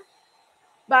sooner,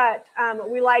 but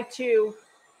we like to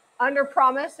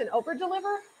under-promise and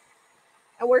over-deliver.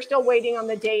 And we're still waiting on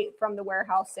the date from the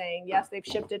warehouse saying, yes, they've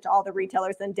shipped it to all the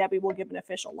retailers. Then Debbie will give an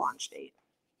official launch date.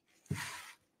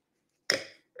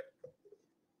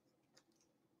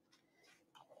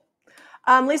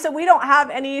 Lisa, we don't have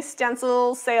any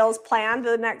stencil sales planned.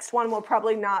 The next one will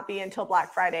probably not be until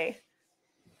Black Friday.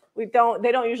 They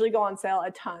don't usually go on sale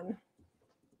a ton.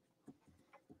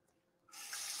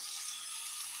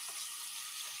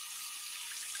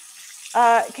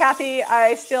 Kathy,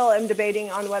 I still am debating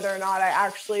on whether or not I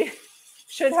actually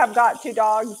should have got 2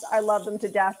 dogs. I love them to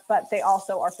death, but they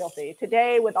also are filthy.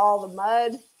 Today, with all the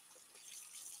mud,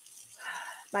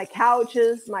 my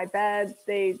couches, my bed,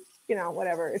 they, you know,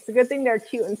 whatever. It's a good thing they're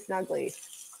cute and snuggly.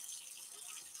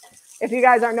 If you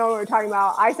guys aren't knowing what we're talking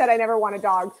about, I said I never wanted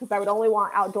dogs because I would only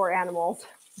want outdoor animals.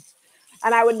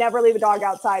 And I would never leave a dog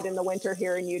outside in the winter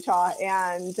here in Utah.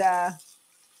 And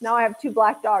now I have 2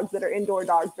 black dogs that are indoor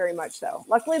dogs, very much so.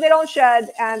 Luckily, they don't shed.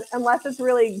 And unless it's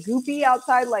really goopy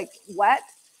outside, like wet,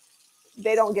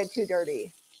 they don't get too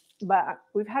dirty. But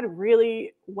we've had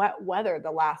really wet weather the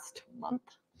last month.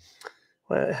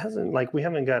 Well, it hasn't, like, we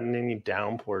haven't gotten any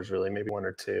downpours really, maybe 1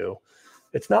 or 2.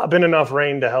 It's not been enough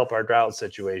rain to help our drought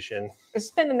situation.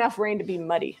 It's been enough rain to be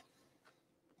muddy.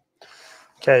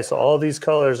 Okay, so all these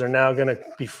colors are now going to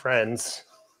be friends.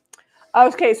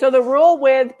 Okay, so the rule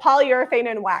with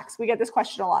polyurethane and wax, we get this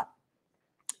question a lot.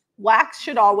 Wax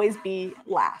should always be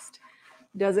last.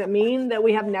 Does it mean that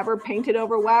we have never painted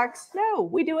over wax? No,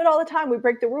 we do it all the time. We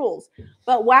break the rules.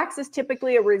 But wax is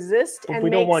typically a resist. But we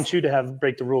don't want you to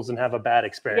break the rules and have a bad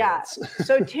experience. Yeah,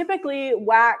 so typically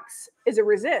wax is a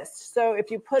resist. So if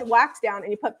you put wax down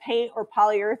and you put paint or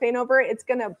polyurethane over it, it's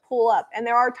going to pull up. And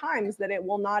there are times that it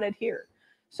will not adhere.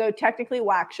 So technically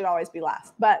wax should always be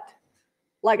last. But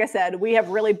like I said, we have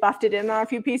really buffed it in on a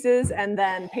few pieces and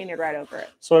then painted right over it.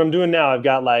 So what I'm doing now, I've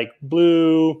got like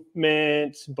blue,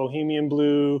 mint, bohemian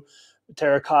blue,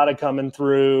 terracotta coming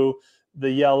through, the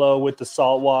yellow with the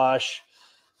salt wash.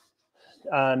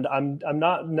 And I'm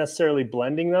not necessarily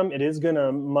blending them. It is going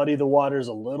to muddy the waters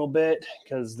a little bit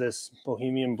because this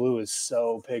bohemian blue is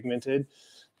so pigmented.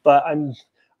 But I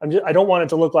don't want it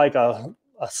to look like a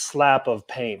slap of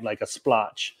paint, like a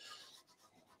splotch.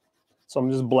 So I'm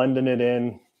just blending it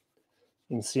in.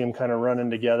 You can see them kind of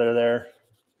running together there.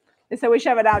 And so we should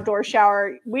have an outdoor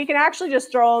shower. We can actually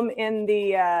just throw them in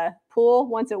the pool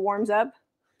once it warms up.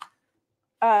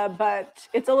 But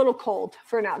it's a little cold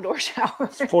for an outdoor shower.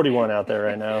 It's 41 out there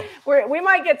right now. We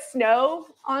might get snow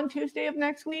on Tuesday of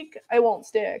next week. It won't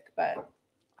stick, but.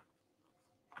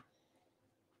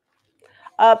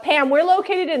 Pam, we're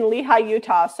located in Lehi,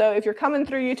 Utah. So if you're coming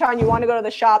through Utah and you want to go to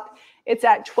the shop, it's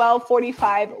at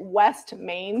 1245 West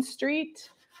Main Street.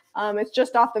 It's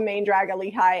just off the main drag of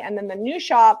Lehi. And then the new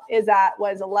shop is at,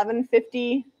 was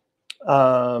 1150?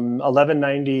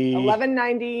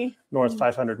 1190 North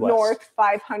 500 West. North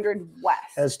 500 West.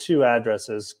 Has 2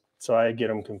 addresses, so I get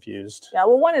them confused. Yeah,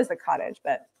 well, one is the cottage.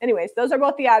 But anyways, those are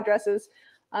both the addresses.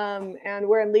 And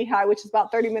we're in Lehi, which is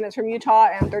about 30 minutes from Utah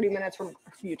and 30 minutes from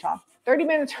Utah. 30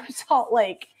 minutes from Salt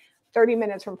Lake, 30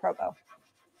 minutes from Provo.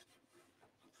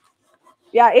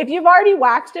 Yeah, if you've already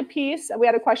waxed a piece, we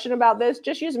had a question about this,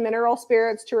 just use mineral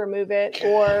spirits to remove it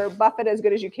or buff it as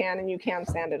good as you can, and you can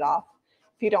sand it off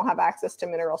if you don't have access to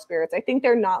mineral spirits. I think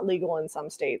they're not legal in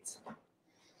some states.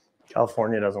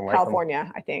 California doesn't like California,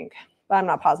 them. I think, but I'm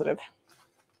not positive.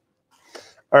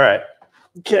 All right.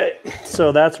 Okay,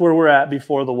 so that's where we're at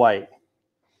before the white.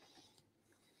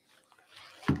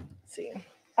 Let's see.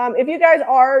 If you guys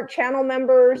are channel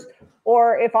members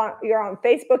or if you're on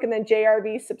Facebook and then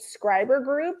JRV subscriber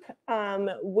group,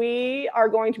 we are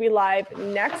going to be live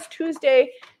next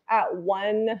Tuesday at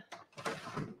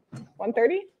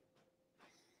 1:30?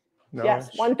 No,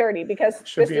 yes, 1:30 because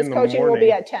this coaching will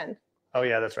be at 10. Oh,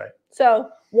 yeah, that's right.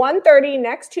 So 1:30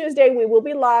 next Tuesday, we will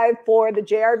be live for the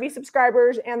JRV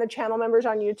subscribers and the channel members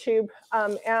on YouTube.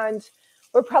 And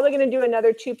we're probably going to do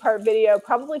another 2-part video,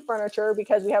 probably furniture,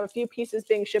 because we have a few pieces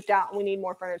being shipped out and we need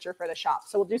more furniture for the shop.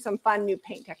 So we'll do some fun new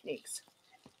paint techniques.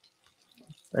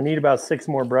 I need about 6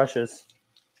 more brushes.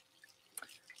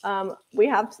 I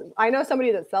know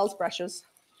somebody that sells brushes.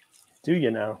 Do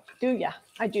you now? Do ya?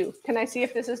 I do. Can I see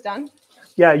if this is done?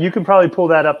 Yeah, you can probably pull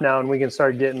that up now and we can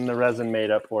start getting the resin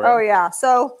made up for it. Oh, yeah.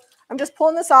 So I'm just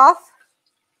pulling this off.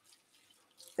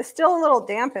 It's still a little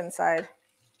damp inside.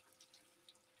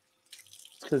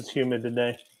 Because it's humid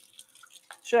today.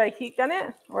 Should I heat gun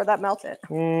it or that melt it?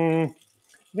 You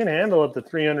can handle it to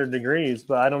 300 degrees,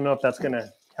 but I don't know if that's going to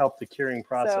help the curing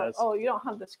process. So, oh, you don't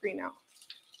have the screen out.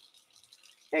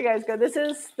 Here you guys go. This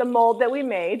is the mold that we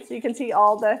made. So you can see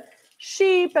all the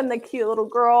sheep and the cute little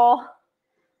girl.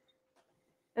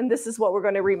 And this is what we're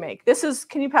going to remake. This is,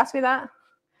 can you pass me that?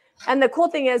 And the cool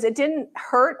thing is it didn't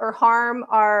hurt or harm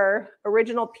our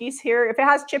original piece here. If it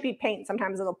has chippy paint,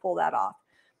 sometimes it'll pull that off.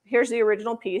 Here's the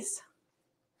original piece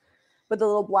with the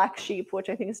little black sheep, which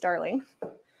I think is darling.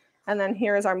 And then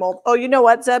here is our mold. Oh, you know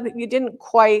what, Zeb? You didn't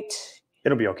quite.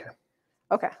 It'll be okay.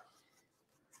 Okay.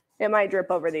 It might drip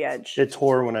over the edge. It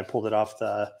tore when I pulled it off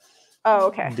the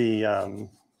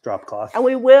drop cloth. And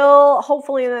we will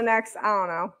hopefully in the next, I don't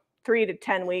know, 3 to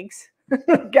 10 weeks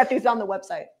get these on the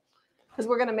website because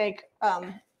we're gonna make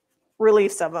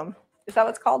reliefs of them. Is that what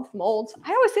it's called? Molds.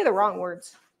 I always say the wrong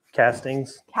words.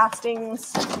 Castings.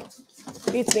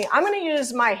 Beats me. I'm going to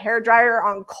use my hair dryer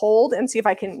on cold and see if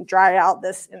I can dry out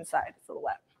this inside. It's a little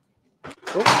wet.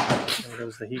 Oh, there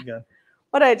goes the heat gun.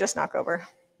 What did I just knock over?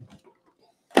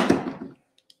 All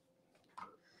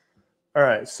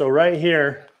right, so right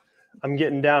here, I'm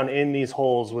getting down in these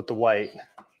holes with the white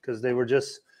because they were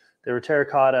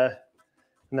terracotta,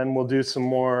 and then we'll do some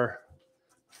more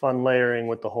fun layering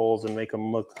with the holes and make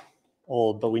them look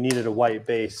old, but we needed a white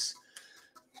base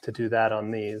to do that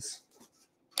on these.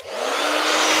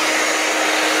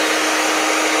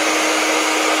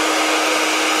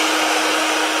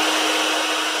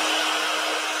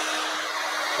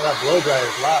 Well, that blow dryer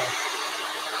is loud.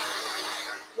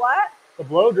 What? The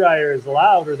blow dryer is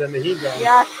louder than the heat gun.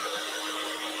 Yeah.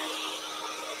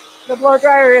 The blow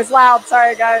dryer is loud.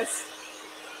 Sorry, guys.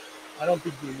 I don't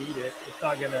think you need it. It's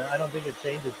not gonna, I don't think it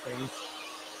changes things.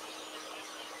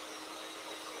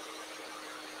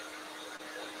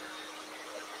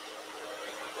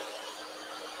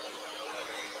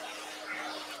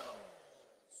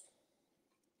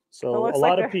 So a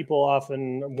lot of people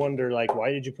often wonder, like, why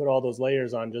did you put all those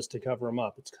layers on just to cover them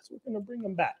up? It's because we're going to bring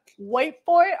them back. Wait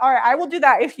for it. All right, I will do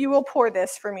that if you will pour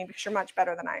this for me because you're much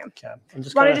better than I am. Okay. I'm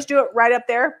just want to just do it right up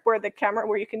there where the camera,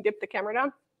 where you can dip the camera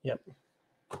down? Yep.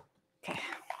 Okay.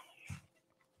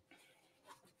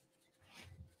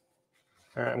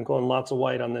 All right, I'm going lots of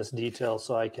white on this detail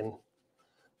so I can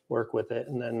work with it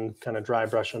and then kind of dry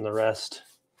brush on the rest.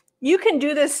 You can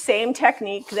do this same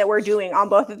technique that we're doing on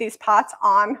both of these pots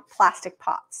on plastic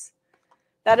pots.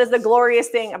 That is the glorious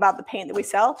thing about the paint that we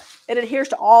sell. It adheres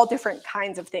to all different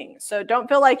kinds of things. So don't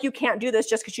feel like you can't do this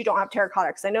just because you don't have terracotta,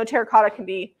 because I know terracotta can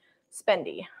be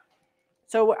spendy.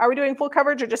 So are we doing full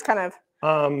coverage or just kind of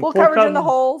full coverage in the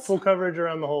holes? Full coverage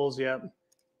around the holes, yeah.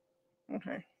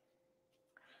 Okay.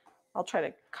 I'll try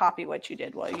to copy what you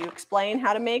did while you explain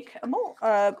how to make a mold,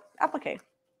 applique.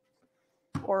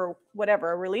 Or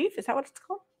whatever, a relief, is that what it's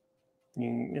called?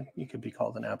 You could be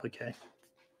called an applique.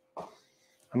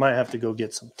 I might have to go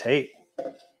get some tape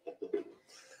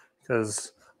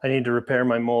because I need to repair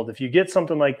my mold. If you get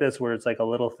something like this where it's like a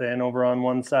little thin over on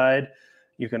one side,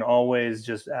 you can always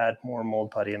just add more mold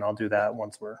putty, and I'll do that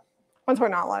once we're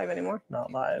not live anymore.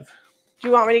 Not live. Do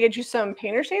you want me to get you some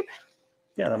painter's tape?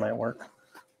 Yeah, that might work.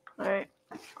 All right.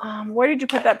 Where did you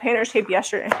put that painter's tape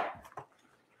yesterday?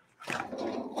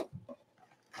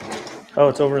 Oh,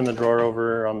 it's over in the drawer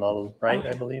over on the right,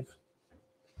 I believe.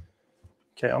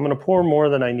 Okay, I'm going to pour more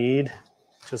than I need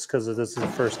just because this is the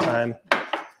first time. I'm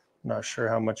not sure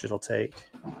how much it'll take.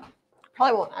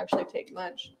 Probably won't actually take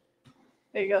much.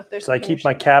 There you go. There's so I keep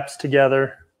my caps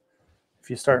together. If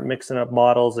you start mixing up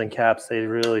bottles and caps, they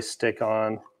really stick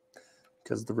on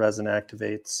because the resin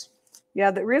activates.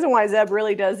 Yeah, the reason why Zeb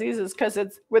really does these is because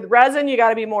it's with resin, you got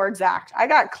to be more exact. I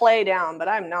got clay down, but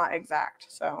I'm not exact,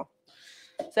 so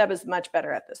Zeb is much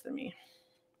better at this than me.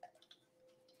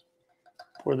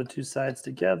 Pour the two sides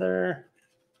together.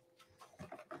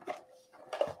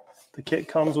 The kit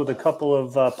comes with a couple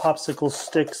of popsicle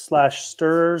stick /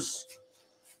 stirrers.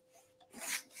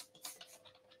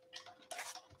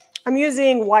 I'm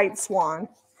using white swan.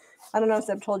 I don't know if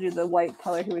Zeb told you the white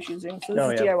color he was using. So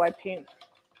this is DIY paint.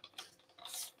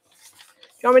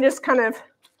 You want me to just kind of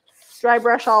dry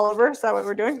brush all over? Is that what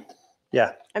we're doing?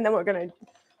 Yeah. And then we're going to...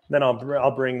 Then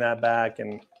I'll bring that back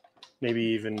and maybe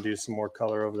even do some more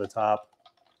color over the top.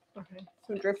 Okay.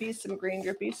 Some drippies, some green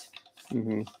drippies.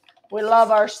 Mm-hmm. We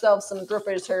love ourselves some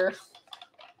drippies here.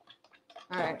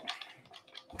 All right.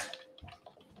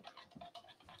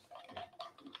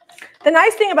 The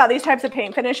nice thing about these types of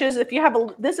paint finishes, if you have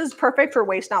this is perfect for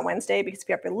Waste Not Wednesday, because if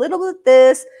you have a little bit of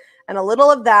this and a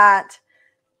little of that,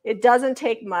 it doesn't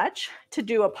take much to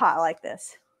do a pot like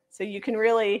this. So you can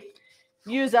really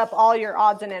use up all your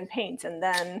odds and end paints and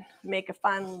then make a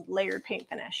fun layered paint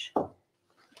finish.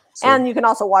 So, and you can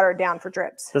also water it down for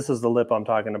drips. This is the lip I'm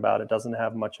talking about. It doesn't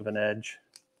have much of an edge.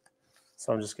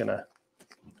 So I'm just gonna,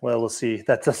 well, we'll see.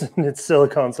 That doesn't, it's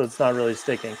silicone, so it's not really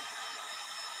sticking.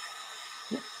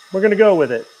 We're gonna go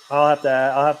with it. I'll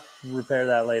have to repair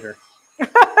that later.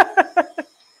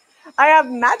 I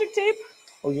have magic tape.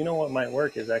 Oh, you know what might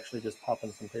work is actually just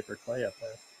popping some paper clay up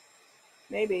there.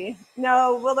 Maybe.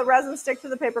 No, will the resin stick to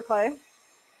the paper clay?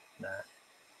 Nah,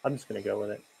 I'm just gonna go with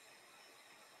it.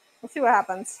 Let's see what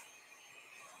happens.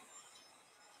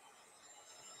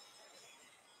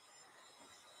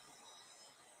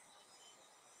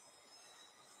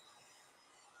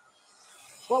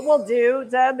 What we'll do,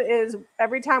 Zeb, is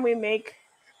every time we make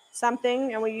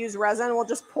something and we use resin, we'll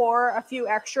just pour a few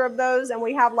extra of those, and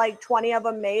we have like 20 of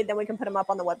them made, then we can put them up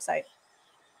on the website.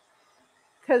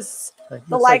 Because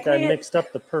the likelihood, like I mixed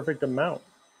up the perfect amount.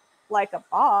 Like a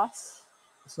boss.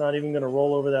 It's not even going to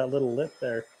roll over that little lip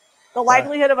there. The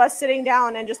likelihood of us sitting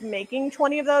down and just making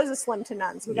 20 of those is slim to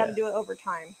none. So we got to do it over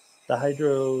time. The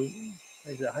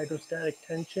hydrostatic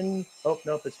tension. Oh,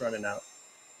 nope, it's running out.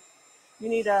 You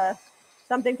need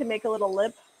something to make a little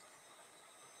lip.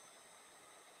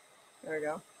 There we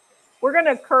go. We're going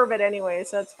to curve it anyway,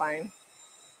 so that's fine.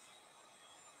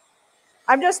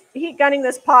 I'm just heat gunning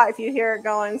this pot if you hear it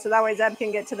going, so that way Zeb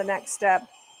can get to the next step.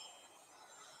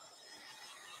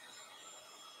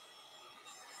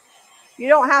 You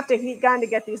don't have to heat gun to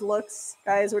get these looks,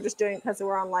 guys. We're just doing it because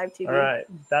we're on live TV. All right,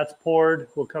 that's poured.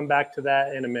 We'll come back to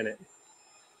that in a minute.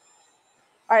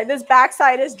 All right, this back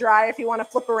side is dry. If you want to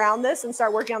flip around this and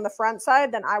start working on the front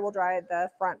side, then I will dry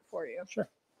the front for you. Sure.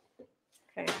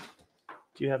 Okay.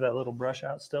 Do you have that little brush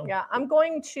out still? Yeah, I'm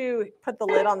going to put the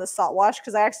lid on the salt wash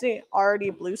because I actually already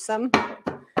blew some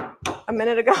a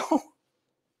minute ago.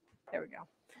 There we go.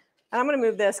 And I'm going to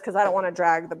move this because I don't want to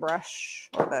drag the brush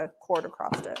or the cord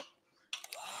across it.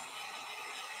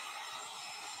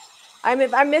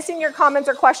 If I'm missing your comments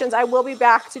or questions, I will be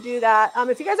back to do that.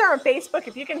 If you guys are on Facebook,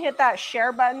 if you can hit that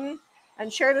share button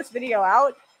and share this video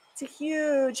out, it's a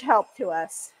huge help to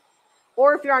us.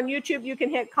 Or if you're on YouTube, you can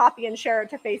hit copy and share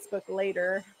it to Facebook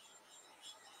later.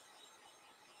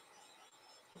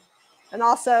 And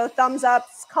also thumbs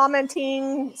ups,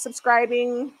 commenting,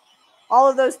 subscribing, all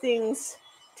of those things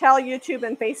tell YouTube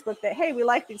and Facebook that, hey, we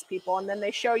like these people, and then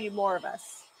they show you more of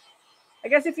us. I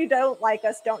guess if you don't like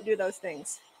us, don't do those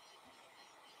things.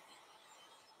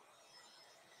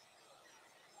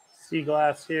 Sea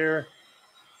glass here.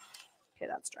 Okay,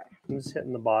 that's dry. I'm just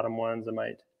hitting the bottom ones. I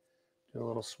might do a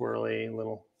little swirly, I'm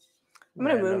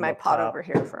going to move my pot over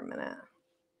here for a minute.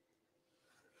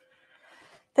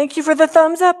 Thank you for the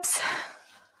thumbs ups.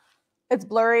 It's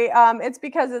blurry. It's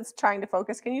because it's trying to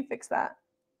focus. Can you fix that?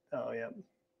 Oh, yeah.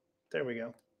 There we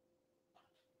go.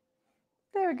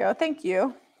 There we go. Thank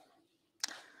you.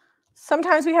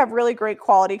 Sometimes we have really great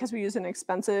quality because we use an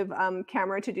expensive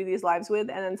camera to do these lives with,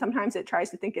 and then sometimes it tries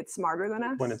to think it's smarter than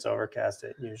us. When it's overcast,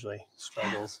 it usually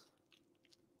struggles.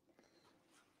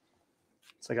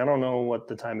 It's like, I don't know what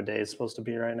the time of day is supposed to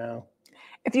be right now.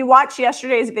 If you watched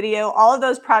yesterday's video, all of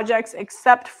those projects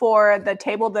except for the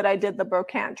table that I did the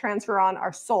brocante transfer on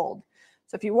are sold.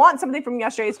 So if you want something from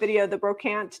yesterday's video, the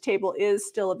brocante table is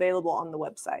still available on the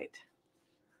website.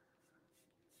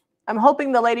 I'm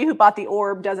hoping the lady who bought the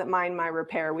orb doesn't mind my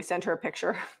repair. We sent her a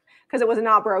picture because it was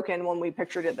not broken when we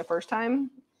pictured it the first time.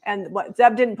 And what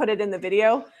Zeb didn't put it in the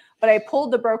video, but I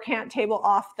pulled the brocante table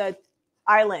off the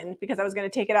island because I was going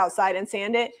to take it outside and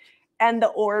sand it. And the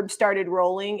orb started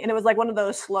rolling. And it was like one of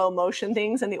those slow motion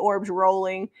things. And the orb's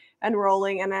rolling and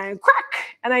rolling. And I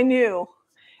crack. And I knew.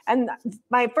 And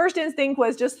my first instinct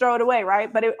was just throw it away,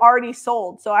 right? But it already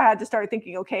sold. So I had to start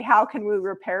thinking, okay, how can we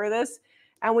repair this?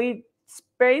 And we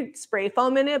sprayed spray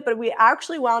foam in it, but we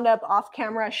actually wound up off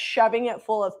camera shoving it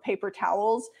full of paper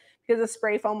towels because the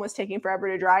spray foam was taking forever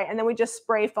to dry. And then we just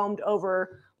spray foamed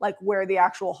over like where the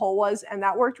actual hole was. And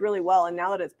that worked really well. And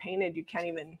now that it's painted, you can't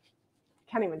even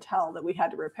tell that we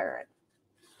had to repair it.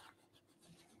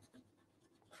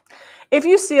 If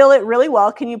you seal it really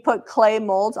well, can you put clay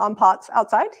molds on pots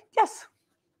outside? Yes.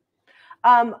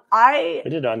 I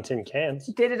did it on tin cans.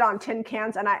 Did it on tin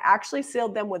cans, and I actually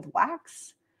sealed them with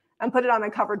wax and put it on a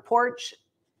covered porch,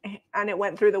 and it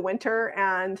went through the winter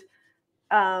and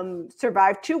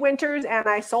survived 2 winters, and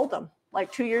I sold them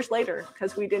like 2 years later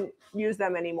because we didn't use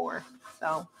them anymore.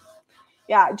 So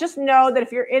yeah, just know that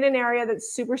if you're in an area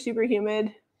that's super, super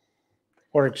humid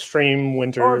or extreme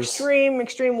winters or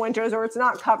extreme winters, or it's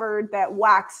not covered, that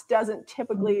wax doesn't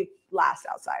typically last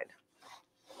outside.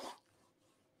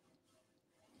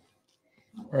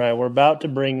 All right, we're about to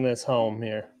bring this home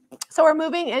here. So we're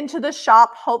moving into the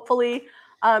shop, hopefully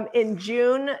in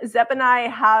June. Zeb and I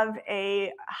have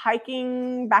a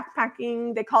hiking,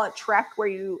 backpacking, they call it trek, where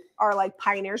you are like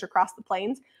pioneers across the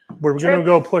plains. We're going to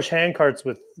go push hand carts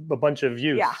with a bunch of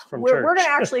youth from church. We're going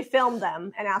to actually film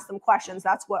them and ask them questions.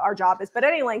 That's what our job is. But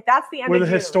anyway, that's the end of June. We're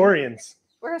the historians.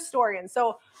 We're historians.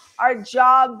 So our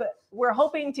job, we're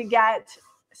hoping to get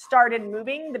started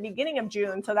moving the beginning of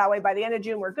June. So that way by the end of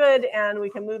June, we're good. And we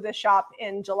can move the shop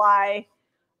in July.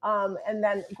 And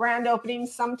then grand opening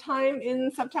sometime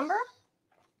in September.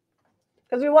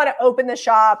 Because we want to open the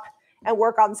shop and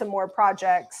work on some more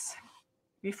projects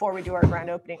before we do our grand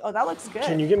opening. Oh, that looks good.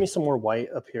 Can you give me some more white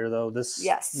up here, though?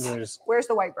 Yes. Where's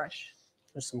the white brush?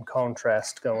 There's some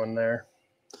contrast going there.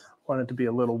 want it to be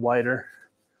a little whiter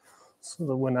so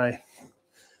that when I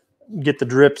get the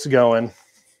drips going.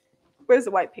 Where's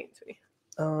the white paint, sweetie?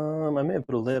 I may have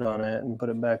put a lid on it and put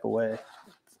it back away.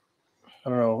 I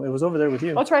don't know. It was over there with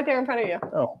you. Oh, it's right there in front of you.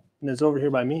 Oh, and it's over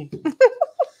here by me.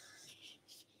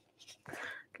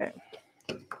 Okay.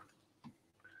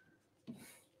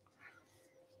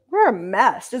 We're a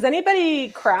mess. Does anybody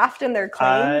craft and they're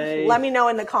clean? Let me know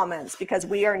in the comments because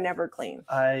we are never clean.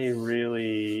 I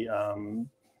really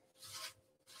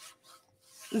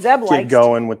Zeb get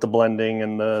going with the blending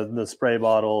and the spray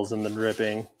bottles and the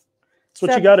dripping. That's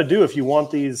what you got to do if you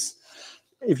want these.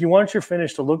 If you want your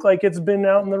finish to look like it's been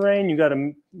out in the rain, you got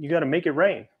to make it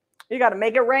rain. You got to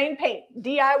make it rain paint,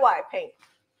 DIY paint.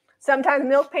 Sometimes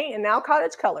milk paint and now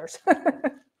cottage colors.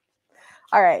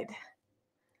 All right.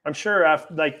 I'm sure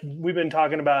after, like we've been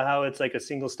talking about how it's like a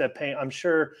single step paint. I'm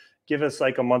sure give us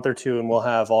like a month or two and we'll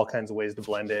have all kinds of ways to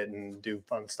blend it and do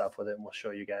fun stuff with it. And we'll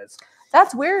show you guys.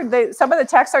 That's weird. Some of the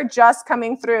texts are just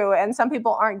coming through and some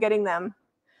people aren't getting them.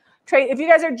 Trey, if you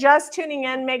guys are just tuning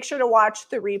in, make sure to watch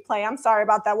the replay. I'm sorry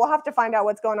about that. We'll have to find out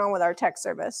what's going on with our text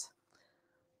service.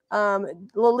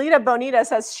 Lolita Bonita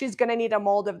says she's going to need a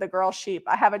mold of the girl sheep.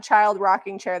 I have a child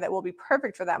rocking chair that will be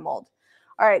perfect for that mold.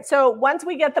 All right, so once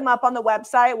we get them up on the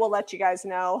website, we'll let you guys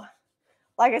know.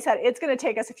 Like I said, it's going to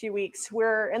take us a few weeks.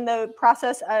 We're in the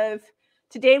process of,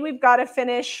 today we've got to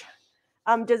finish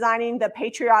designing the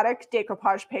patriotic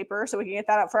decoupage paper so we can get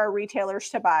that up for our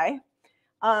retailers to buy.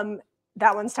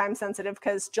 That one's time sensitive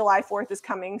because July 4th is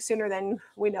coming sooner than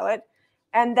we know it.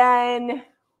 And then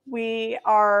we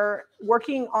are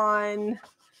working on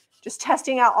just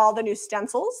testing out all the new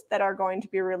stencils that are going to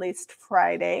be released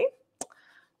Friday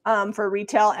for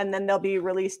retail. And then they'll be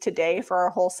released today for our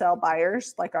wholesale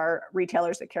buyers, like our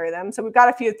retailers that carry them. So we've got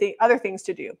a few other things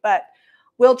to do, but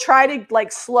we'll try to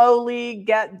like slowly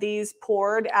get these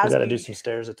poured as we got to do some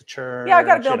stairs at the church. Yeah, I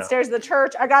got to build stairs at the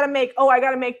church. I got to make,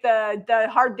 the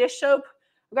hard dish soap.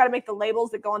 We've got to make the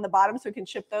labels that go on the bottom so we can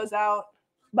ship those out.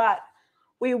 But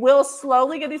we will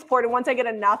slowly get these poured. And once I get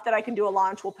enough that I can do a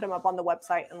launch, we'll put them up on the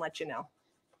website and let you know.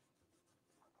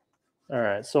 All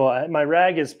right. So my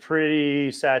rag is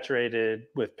pretty saturated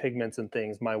with pigments and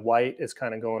things. My white is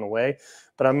kind of going away.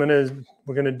 But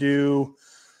we're going to do,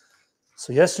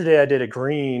 so yesterday I did a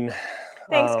green.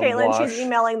 Thanks, Caitlin. wash. She's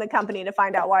emailing the company to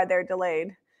find out why they're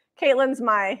delayed. Caitlin's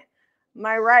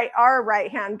our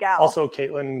right-hand gal. Also,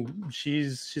 Caitlin,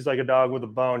 she's like a dog with a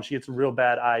bone. She gets a real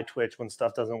bad eye twitch when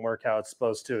stuff doesn't work how it's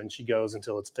supposed to, and she goes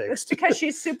until it's fixed. It's because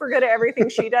she's super good at everything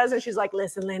she does, and she's like,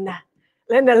 listen, Linda,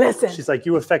 listen. She's like,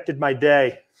 you affected my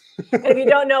day. If you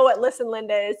don't know what Listen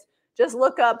Linda is, just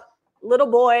look up little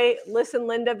boy Listen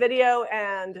Linda video,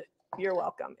 and you're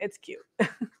welcome. It's cute.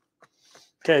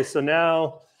 Okay, so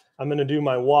now I'm going to do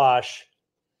my wash,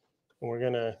 and we're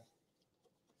going to...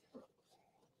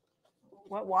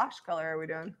 What wash color are we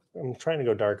doing? I'm trying to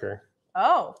go darker.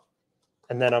 Oh.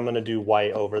 And then I'm going to do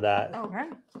white over that. Okay.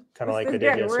 Kind of like I did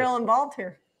getting yesterday. real involved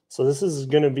here. So this is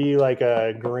going to be like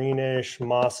a greenish,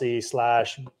 mossy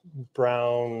 /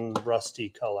 brown, rusty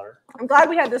color. I'm glad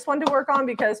we had this one to work on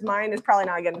because mine is probably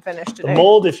not getting finished today. The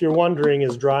mold, if you're wondering,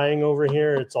 is drying over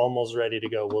here. It's almost ready to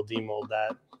go. We'll demold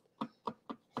that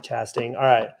casting. All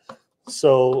right.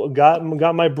 So got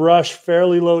my brush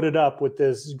fairly loaded up with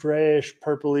this grayish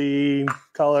purpley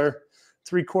color.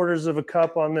 3/4 of a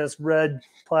cup on this red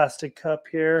plastic cup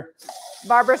here.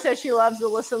 Barbara says she loves the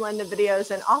Listen Linda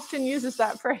videos and often uses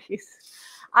that phrase.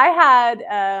 I had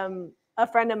a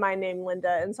friend of mine named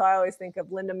Linda, and so I always think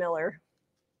of Linda Miller.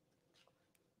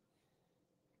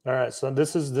 All right, so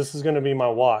this is going to be my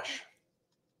wash.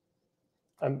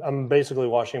 I'm basically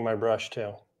washing my brush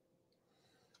too.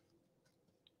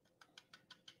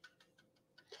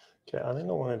 Okay, I think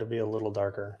I want it to be a little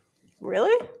darker.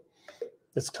 Really?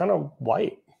 It's kind of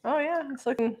white. Oh yeah, it's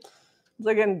looking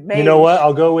beige. You know what?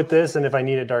 I'll go with this, and if I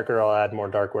need it darker, I'll add more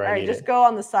dark where I need it. All right, just go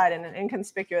on the side in an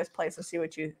inconspicuous place and see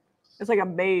what you. It's like a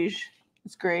beige.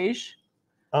 It's grayish.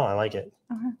 Oh, I like it.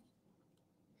 I'm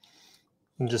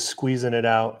just squeezing it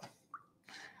out.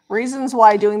 Reasons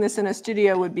why doing this in a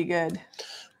studio would be good.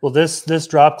 Well, this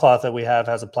drop cloth that we have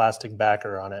has a plastic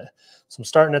backer on it, so I'm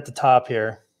starting at the top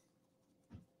here.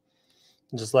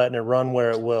 And just letting it run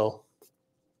where it will.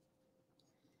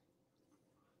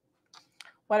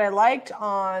 What I liked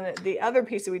on the other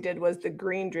piece that we did was the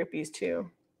green drippies too.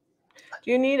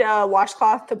 Do you need a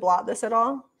washcloth to blot this at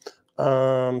all?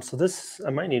 So this, I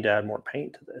might need to add more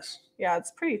paint to this. Yeah,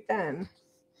 it's pretty thin.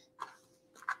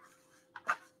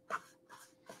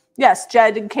 Yes,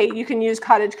 Jed and Kate, you can use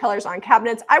cottage colors on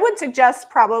cabinets. I would suggest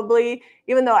probably,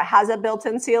 even though it has a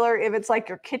built-in sealer, if it's like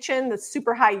your kitchen that's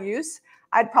super high use,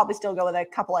 I'd probably still go with a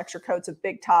couple extra coats of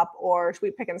Big Top or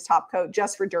Sweet Pickins top coat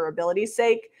just for durability's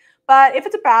sake. But if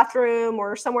it's a bathroom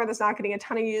or somewhere that's not getting a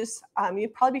ton of use,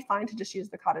 you'd probably be fine to just use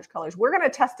the cottage colors. We're going to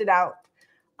test it out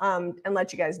and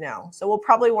let you guys know. So we'll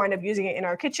probably wind up using it in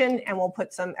our kitchen, and we'll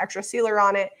put some extra sealer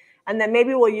on it. And then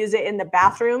maybe we'll use it in the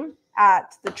bathroom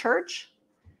at the church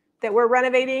that we're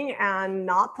renovating and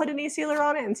not put any sealer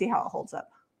on it and see how it holds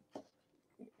up.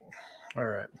 All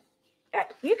right. Yeah,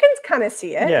 you can kind of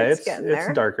see it. Yeah, it's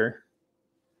there. darker.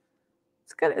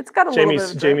 It's good. It's got a little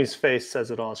bit of Jamie's face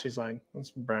says it all. She's like,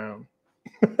 it's brown.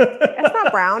 It's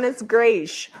not brown. It's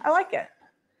grayish. I like it.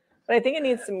 But I think it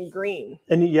needs some green.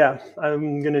 And yeah,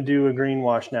 I'm going to do a green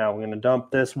wash now. I'm going to dump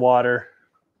this water.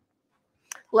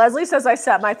 Leslie says I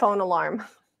set my phone alarm.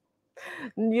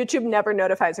 YouTube never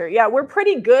notifies her. Yeah, we're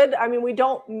pretty good. I mean, we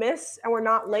don't miss and we're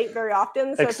not late very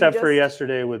often. So except for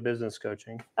yesterday with business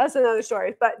coaching. That's another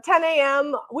story. But 10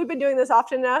 a.m., we've been doing this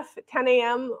often enough. 10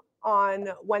 a.m. on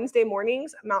Wednesday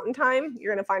mornings, Mountain Time,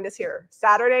 you're going to find us here.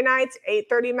 Saturday nights,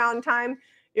 8:30 Mountain Time,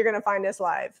 you're going to find us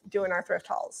live doing our thrift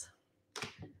hauls.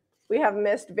 We have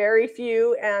missed very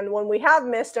few. And when we have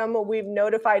missed them, we've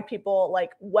notified people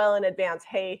like well in advance,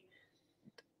 hey,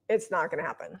 it's not going to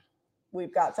happen.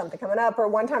 We've got something coming up. Or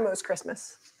one time it was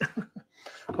Christmas.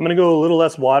 I'm going to go a little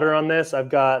less water on this. I've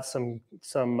got some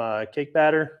cake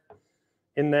batter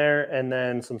in there and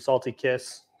then some Salty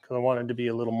Kiss because I wanted to be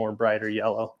a little more brighter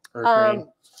yellow or green.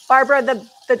 Barbara,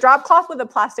 the drop cloth with the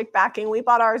plastic backing, we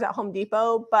bought ours at Home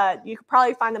Depot, but you could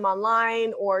probably find them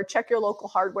online or check your local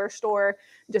hardware store.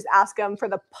 Just ask them for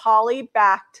the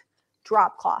poly-backed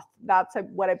drop cloth. That's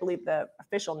what I believe the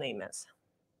official name is.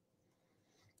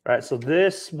 All right, so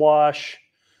this wash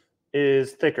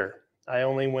is thicker. I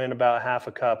only went about half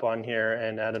a cup on here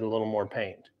and added a little more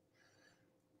paint.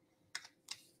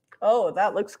 Oh,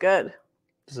 that looks good.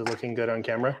 Is it looking good on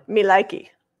camera? Me likey.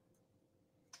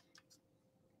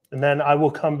 And then I will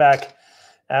come back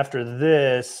after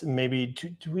this. Maybe,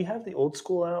 do we have the old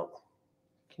school out?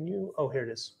 Can you, oh, here it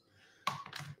is.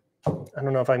 I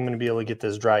don't know if I'm going to be able to get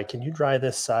this dry. Can you dry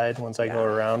this side once I go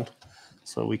around?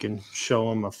 So we can show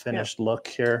them a finished look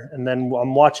here. And then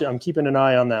I'm keeping an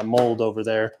eye on that mold over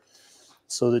there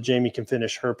so that Jamie can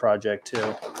finish her project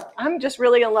too. I'm just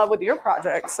really in love with your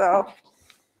project. So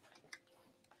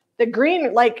the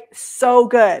green, like so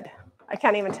good. I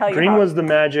can't even tell you. Green was the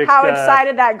magic. How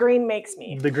excited that green makes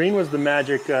me. The green was the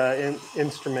magic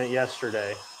instrument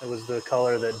yesterday. It was the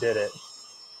color that did it.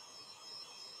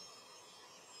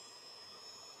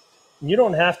 You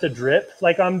don't have to drip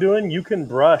like I'm doing. You can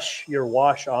brush your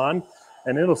wash on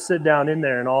and it'll sit down in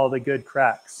there in all the good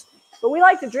cracks. But we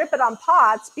like to drip it on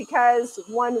pots because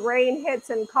when rain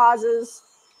hits and causes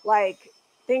like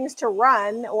things to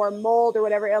run or mold or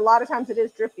whatever, a lot of times it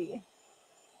is drippy.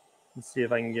 Let's see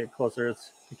if I can get closer.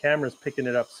 The camera's picking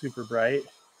it up super bright.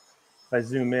 If I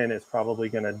zoom in, it's probably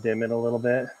going to dim it a little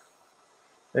bit.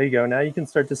 There you go. Now you can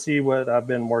start to see what I've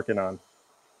been working on.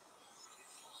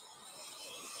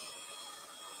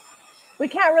 We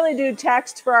can't really do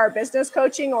text for our business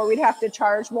coaching or we'd have to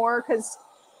charge more because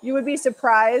you would be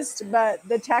surprised, but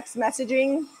the text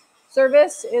messaging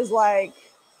service is like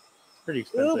pretty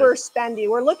expensive. Uber spendy.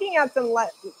 We're looking at some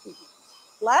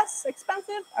less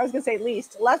expensive, I was going to say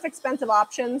less expensive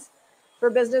options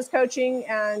for business coaching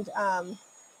and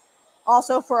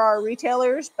also for our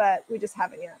retailers, but we just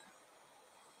haven't yet.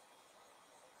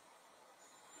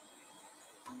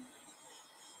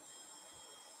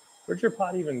 Where'd your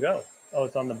pot even go? Oh,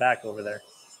 it's on the back over there.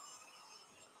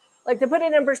 Like to put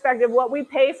it in perspective, what we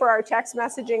pay for our text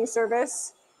messaging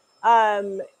service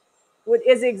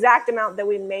is the exact amount that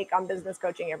we make on business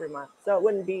coaching every month. So it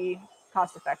wouldn't be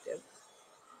cost effective.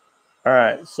 All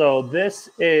right. So this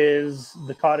is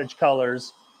the cottage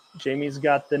colors. Jamie's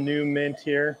got the new mint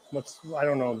here. I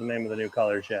don't know the name of the new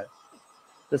colors yet.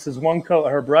 This is one coat.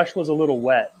 Her brush was a little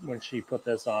wet when she put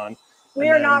this on. We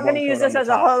are not going to use this as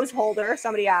a hose holder.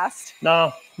 Somebody asked.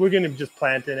 No, we're going to just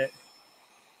plant in it.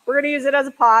 We're going to use it as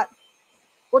a pot.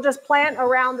 We'll just plant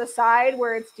around the side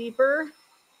where it's deeper.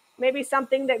 Maybe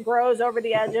something that grows over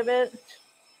the edge of it.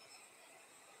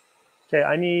 Okay,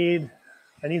 I need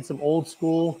some old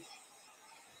school.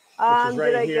 Right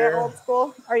did I get old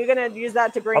school? Are you going to use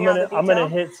that to bring out the detail? I'm going to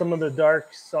hit some of the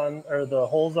darks on or the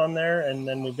holes on there, and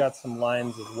then we've got some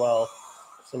lines as well,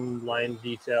 some line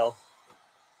detail.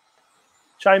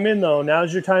 Chime in though.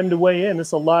 Now's your time to weigh in.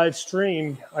 It's a live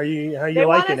stream. How you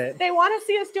liking it? They want to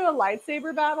see us do a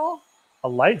lightsaber battle. A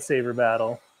lightsaber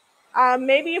battle.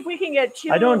 Maybe if we can get two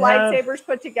lightsabers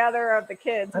put together of the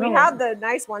kids. We have the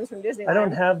nice ones from Disneyland. I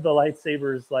don't have the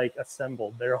lightsabers like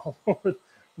assembled. They're all over.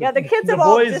 Yeah, the kids the have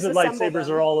all boys with disassembled lightsabers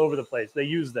them. are all over the place. They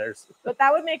use theirs. But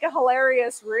that would make a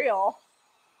hilarious reel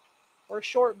or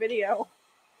short video.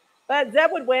 But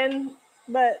Zeb would win,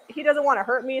 but he doesn't want to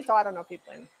hurt me, so I don't know if he'd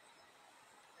win.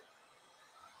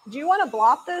 Do you want to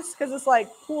blop this? Because it's like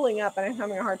pooling up and I'm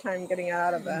having a hard time getting it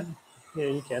out of that. Yeah,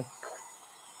 you can.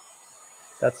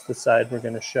 That's the side we're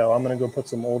going to show. I'm going to go put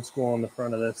some old school on the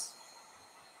front of this.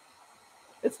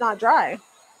 It's not dry.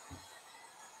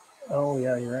 Oh,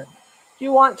 yeah, you're right. Do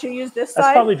you want to use this side?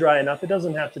 That's probably dry enough. It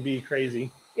doesn't have to be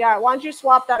crazy. Yeah, why don't you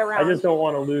swap that around? I just don't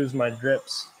want to lose my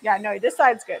drips. Yeah, no, this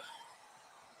side's good.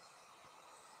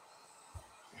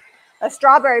 A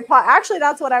strawberry pot. Actually,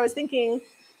 that's what I was thinking.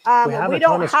 We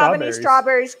don't have any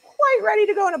strawberries quite ready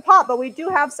to go in a pot, but we do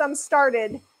have some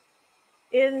started.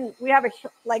 We have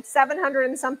like 700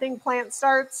 and something plant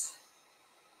starts.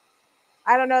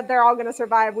 I don't know if they're all going to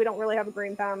survive. We don't really have a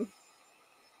green thumb.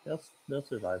 They'll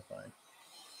survive fine.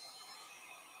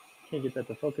 Can't get that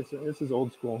to focus. This is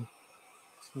old school.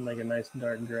 It's like a nice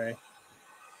dark gray.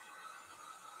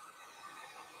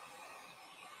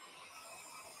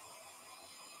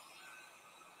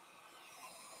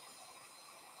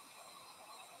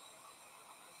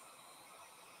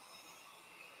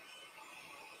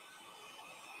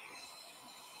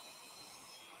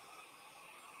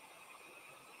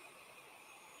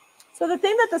 So the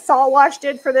thing that the salt wash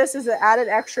did for this is it added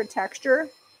extra texture.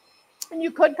 And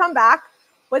you could come back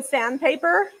with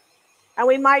sandpaper, and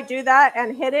we might do that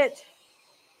and hit it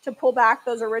to pull back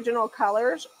those original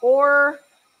colors. Or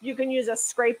you can use a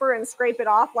scraper and scrape it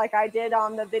off like I did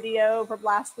on the video from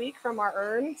last week from our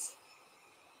urns.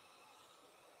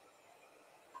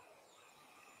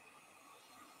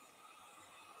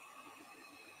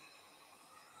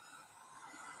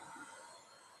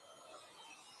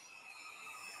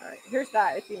 All right, here's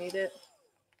that if you need it.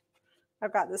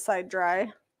 I've got this side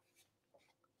dry.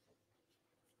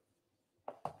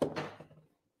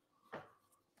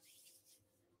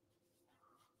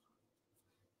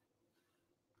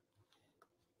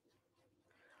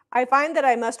 I find that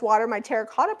I must water my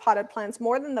terracotta potted plants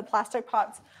more than the plastic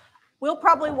pots. We'll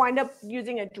probably wind up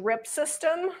using a drip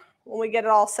system when we get it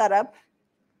all set up.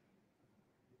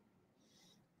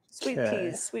 Sweet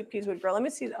peas would grow. Let me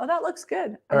see. Oh, that looks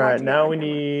good. All right, now we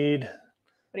need.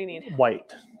 What do you need?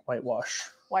 Whitewash.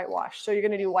 Whitewash. So you're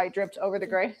going to do white drips over the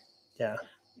gray? Yeah.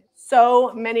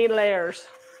 So many layers.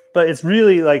 But it's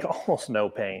really like almost no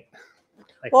paint.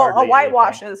 Like well, a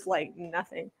whitewash is like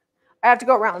nothing. I have to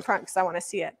go around the front because I want to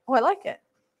see it. Oh, I like it.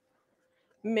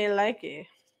 Me like it.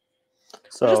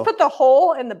 So we'll just put the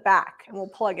hole in the back and we'll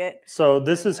plug it. So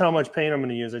this is how much paint I'm going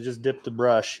to use. I just dipped the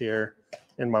brush here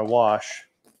in my wash.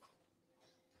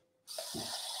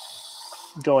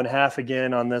 Going half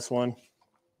again on this one.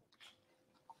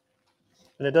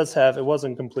 And it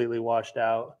wasn't completely washed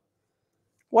out.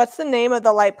 What's the name of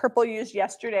the light purple used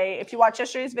yesterday? If you watch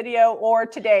yesterday's video or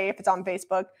today, if it's on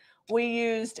Facebook, we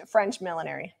used French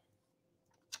millinery.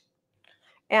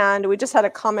 And we just had a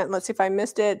comment. Let's see if I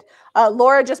missed it.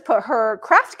 Laura just put her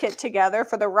craft kit together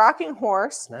for the rocking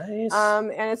horse. Nice.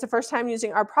 And it's the first time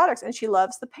using our products, and she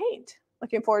loves the paint.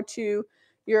 Looking forward to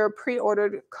your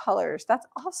pre-ordered colors. That's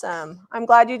awesome. I'm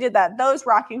glad you did that. Those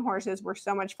rocking horses were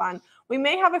so much fun. We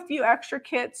may have a few extra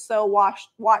kits, so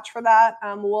watch for that.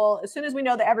 As soon as we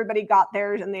know that everybody got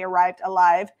theirs and they arrived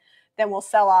alive, then we'll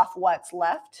sell off what's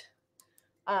left.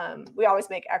 We always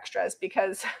make extras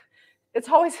because it's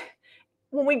always...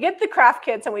 When we get the craft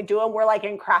kits and we do them, we're like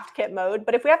in craft kit mode.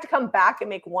 But if we have to come back and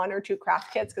make 1 or 2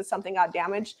 craft kits because something got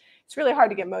damaged, it's really hard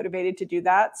to get motivated to do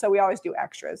that. So we always do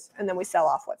extras, and then we sell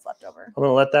off what's left over. I'm going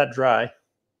to let that dry.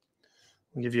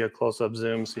 I'll give you a close-up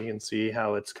zoom so you can see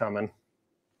how it's coming.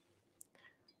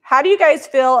 How do you guys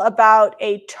feel about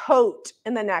a tote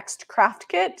in the next craft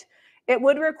kit? It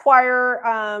would require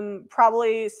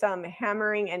probably some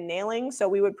hammering and nailing. So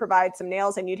we would provide some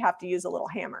nails, and you'd have to use a little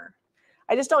hammer.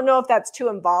 I just don't know if that's too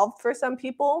involved for some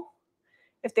people,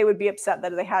 if they would be upset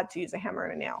that they had to use a hammer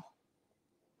and a nail.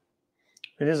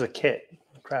 It is a kit,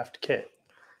 a craft kit.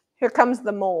 Here comes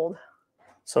the mold.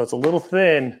 So it's a little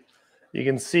thin. You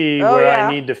can see where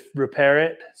I need to repair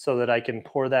it so that I can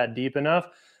pour that deep enough.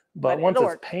 But once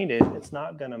it's painted, it's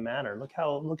not going to matter. Look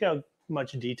how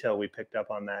much detail we picked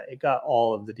up on that. It got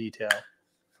all of the detail.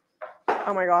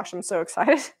 Oh my gosh, I'm so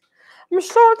excited. I'm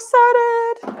so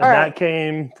excited. And that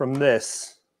came from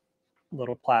this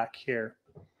little plaque here.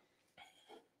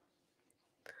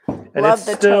 And Love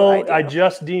it's still, I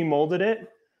just demolded it.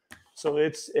 So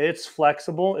it's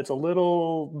flexible. It's a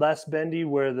little less bendy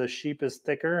where the sheep is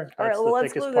thicker. That's all right, well,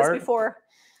 let's glue this before.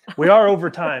 We are over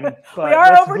time. We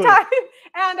are over time.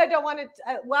 And I don't want it,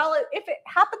 if it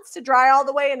happens to dry all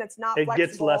the way and it's not it flexible,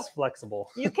 gets less flexible.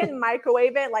 you can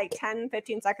microwave it like 10,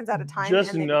 15 seconds at a time.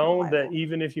 Just and know that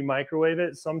even if you microwave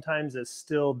it, sometimes it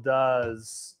still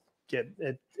does get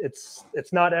it. It's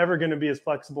not ever going to be as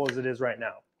flexible as it is right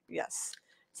now. Yes.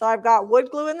 So I've got wood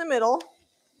glue in the middle,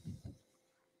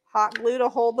 hot glue to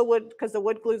hold the wood because the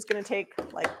wood glue is going to take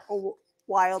like a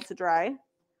while to dry.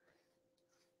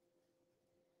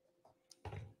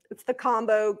 It's the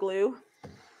combo glue.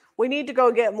 We need to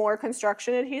go get more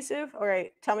construction adhesive. All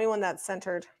right, tell me when that's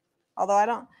centered. Although I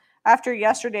don't, after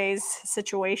yesterday's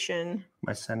situation.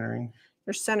 My centering.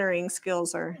 Your centering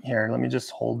skills are. Here, let me just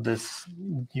hold this.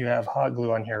 You have hot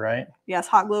glue on here, right? Yes,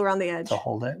 hot glue around the edge. To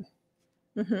hold it?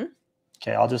 Mm-hmm.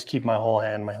 Okay, I'll just keep my whole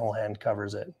hand. My whole hand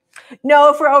covers it.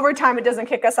 No, for overtime, it doesn't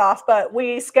kick us off, but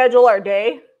we schedule our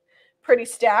day pretty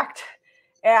stacked.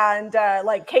 And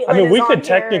like Caitlin, I mean, we could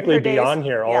technically be on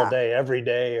here all yeah. day, every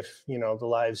day, if you know the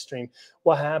live stream.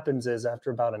 What happens is after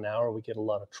about an hour, we get a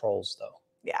lot of trolls, though.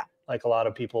 Yeah, like a lot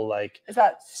of people like is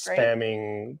that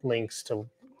spamming links to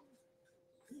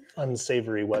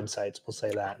unsavory websites. We'll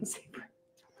say that.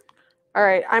 All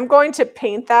right, I'm going to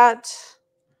paint that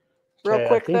real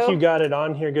quick. I think you got it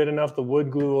on here good enough. The wood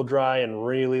glue will dry and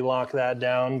really lock that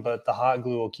down, but the hot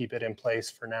glue will keep it in place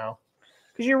for now.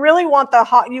 Because you really want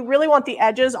the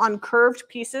edges on curved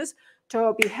pieces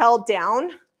to be held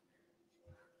down.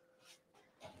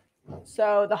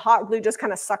 So the hot glue just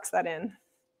kind of sucks that in.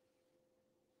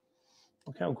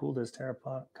 Look how cool this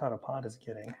terracotta pot is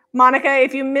getting. Monica,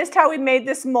 if you missed how we made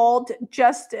this mold,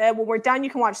 just when we're done, you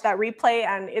can watch that replay,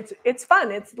 and it's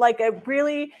fun. It's like a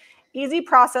really easy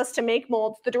process to make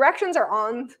molds. The directions are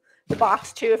on the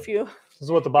box too. This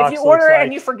is what the box looks like. If you order like.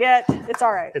 and you forget, it's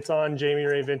all right. It's on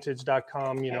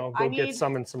JamieRayVintage.com. You know, go get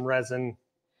some and some resin.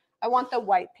 I want the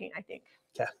white paint, I think.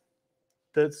 Okay.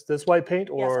 This white paint,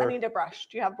 or yes, I need a brush.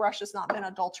 Do you have a brush that's not been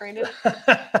adulterated?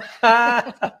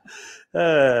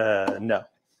 No.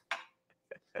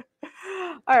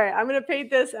 All right, I'm gonna paint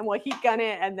this and we'll heat gun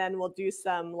it, and then we'll do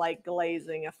some like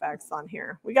glazing effects on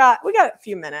here. We got a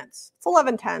few minutes. It's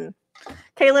 11:10.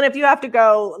 Caitlin, if you have to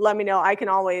go, let me know. I can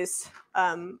always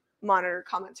monitor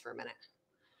comments for a minute.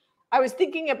 I was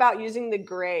thinking about using the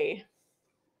gray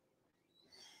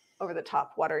over the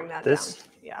top, watering that down.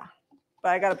 Yeah.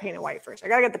 But I got to paint it white first. I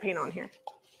got to get the paint on here.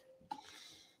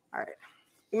 All right.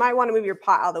 You might want to move your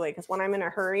pot out of the way because when I'm in a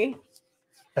hurry.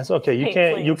 That's okay. You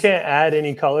can't add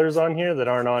any colors on here that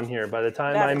aren't on here. By the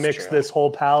time I mix this whole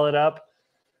palette up,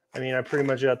 I mean, I pretty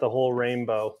much got the whole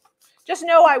rainbow. Just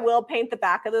know I will paint the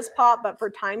back of this pot, but for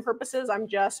time purposes, I'm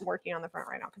just working on the front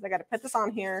right now because I got to put this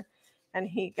on here and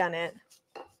heat gun it.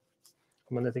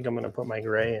 I'm going to put my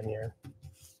gray in here.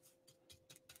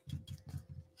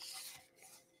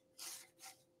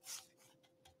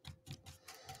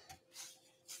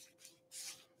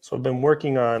 So I've been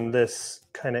working on this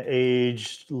kind of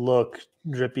aged look,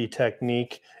 drippy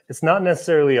technique. It's not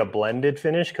necessarily a blended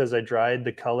finish because I dried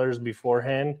the colors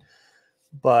beforehand,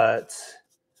 but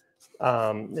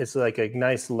it's like a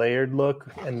nice layered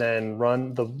look. And then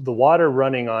the water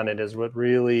running on it is what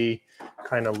really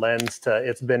kind of lends to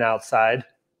it's been outside.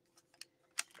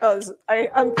 Oh,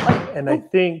 I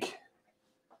think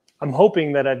I'm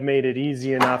hoping that I've made it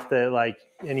easy enough that like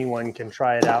anyone can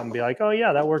try it out and be like, oh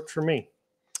yeah, that worked for me.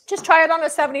 Just try it on a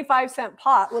 75-cent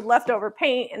pot with leftover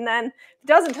paint, and then if it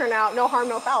doesn't turn out, no harm,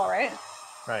 no foul, right?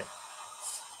 Right.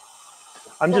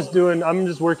 I'm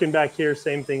just working back here,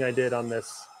 same thing I did on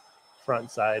this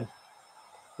front side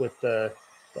with the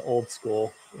old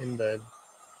school in the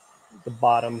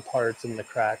bottom parts and the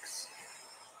cracks.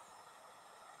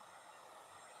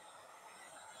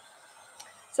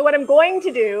 So what I'm going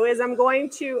to do is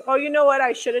oh, you know what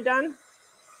I should have done?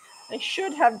 I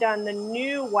should have done the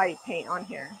new white paint on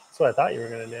here. That's what I thought you were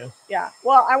going to do. Yeah.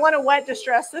 Well, I want to wet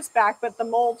distress this back, but the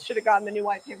mold should have gotten the new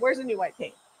white paint. Where's the new white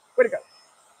paint? Where'd it go?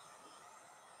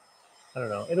 I don't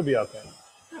know. It'll be okay.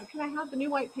 Oh, can I have the new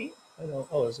white paint? I know.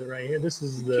 Oh, is it right here? This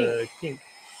is the pink.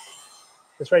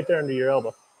 It's right there under your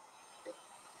elbow.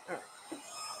 All right.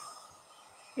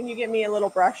 Can you get me a little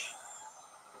brush?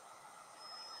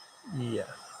 Yeah.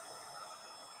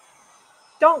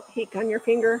 Don't heat gun your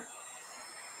finger.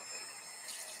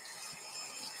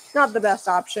 Not the best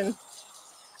option.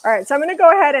 All right, so I'm going to go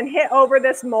ahead and hit over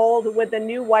this mold with the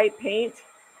new white paint.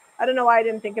 I don't know why I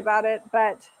didn't think about it,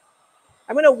 but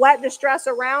I'm going to wet distress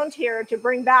around here to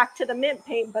bring back to the mint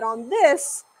paint. But on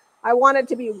this, I want it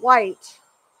to be white.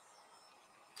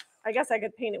 I guess I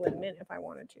could paint it with mint if I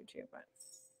wanted to too, but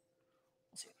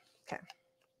we'll see. Okay,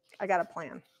 I got a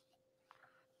plan.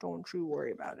 Don't you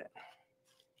worry about it.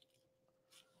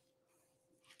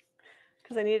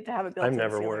 because I need it to have a built-in I'm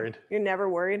never sealer. worried. You're never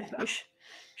worried? No. You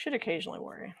should occasionally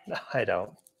worry. I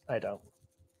don't.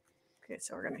 Okay,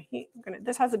 so we're gonna heat.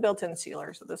 This has a built-in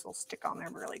sealer, so this will stick on there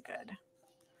really good.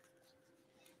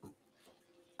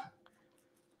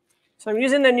 So I'm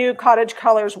using the new Cottage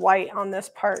Colors white on this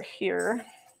part here.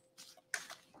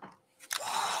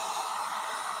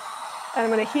 And I'm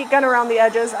going to heat gun around the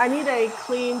edges. I need a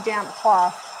clean, damp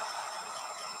cloth.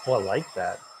 Oh, I like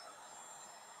that.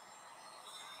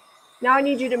 Now I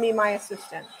need you to be my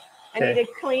assistant. Okay. I need a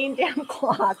clean, damp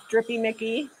cloth, Drippy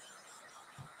Mickey.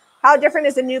 How different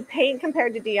is a new paint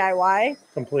compared to DIY?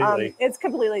 Completely. It's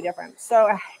completely different. So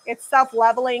it's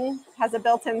self-leveling, has a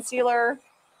built-in sealer.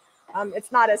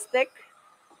 It's not as thick.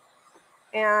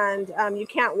 And you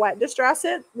can't wet distress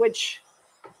it, which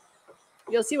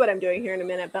you'll see what I'm doing here in a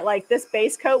minute. But like this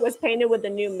base coat was painted with the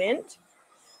new mint.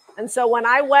 And so when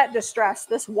I wet distress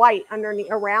this white underneath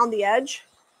around the edge,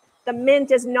 the mint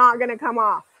is not going to come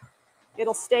off.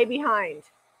 It'll stay behind.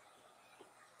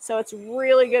 So it's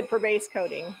really good for base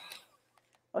coating.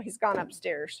 Oh, he's gone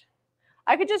upstairs.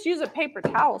 I could just use a paper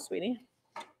towel, sweetie.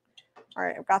 All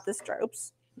right, I've got this dry.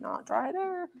 Oops, not dry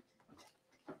there.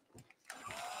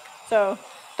 So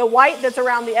the white that's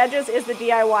around the edges is the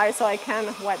DIY, so I can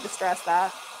wet distress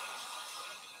that.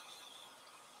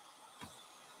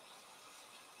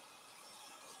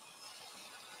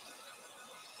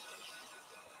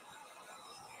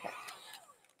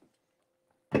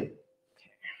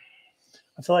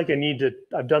 I feel like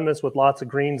I've done this with lots of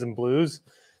greens and blues,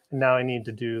 and now I need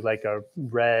to do like a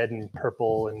red and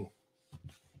purple and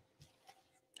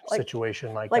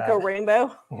situation like that. Like a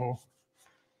rainbow? Mm-hmm.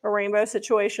 A rainbow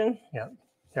situation? Yeah.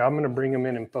 Yeah, I'm going to bring them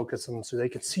in and focus them so they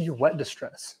can see your wet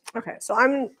distress. Okay, so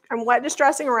I'm wet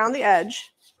distressing around the edge.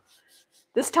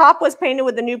 This top was painted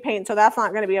with the new paint, so that's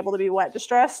not going to be able to be wet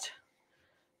distressed.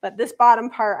 But this bottom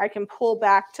part I can pull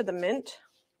back to the mint.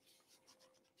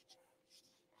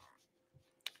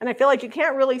 And I feel like you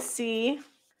can't really see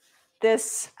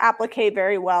this applique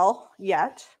very well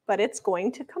yet, but it's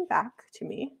going to come back to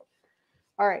me.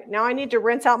 All right, now I need to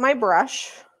rinse out my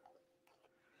brush.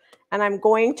 And I'm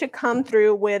going to come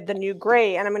through with the new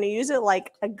gray, and I'm going to use it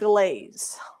like a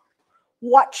glaze.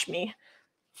 Watch me.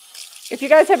 If you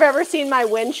guys have ever seen my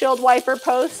windshield wiper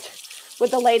post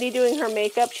with the lady doing her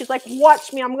makeup, she's like,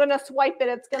 watch me. I'm going to swipe it.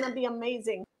 It's going to be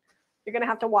amazing. You're going to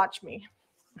have to watch me.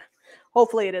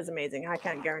 Hopefully it is amazing. I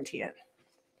can't guarantee it.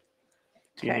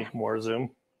 Do you need more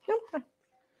zoom? So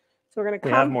we're going to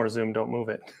We have more zoom. Don't move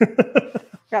it.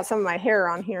 Got some of my hair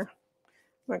on here.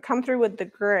 I'm going to come through with the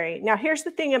gray. Now, here's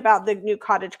the thing about the new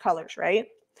Cottage Colors, right?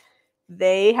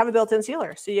 They have a built-in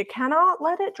sealer, so you cannot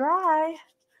let it dry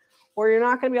or you're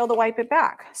not going to be able to wipe it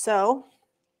back. So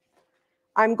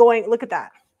I'm going, look at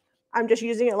that. I'm just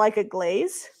using it like a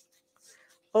glaze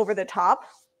over the top,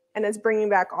 and it's bringing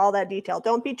back all that detail.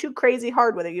 Don't be too crazy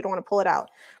hard with it. You don't want to pull it out.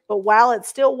 But while it's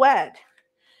still wet,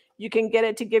 you can get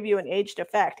it to give you an aged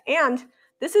effect. And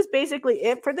this is basically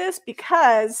it for this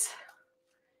because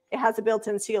it has a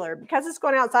built-in sealer. Because it's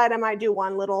going outside, I might do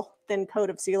one little thin coat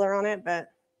of sealer on it, but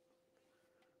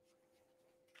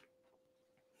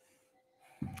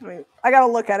I got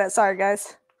to look at it. Sorry,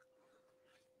 guys.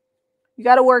 You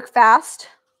got to work fast.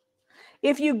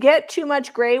 If you get too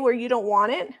much gray where you don't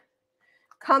want it,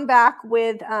 come back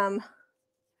with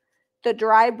the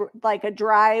dry, like a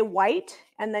dry white,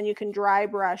 and then you can dry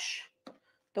brush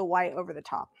the white over the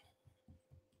top.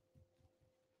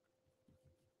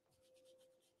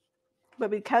 But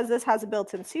because this has a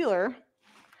built-in sealer,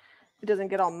 it doesn't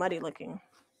get all muddy looking.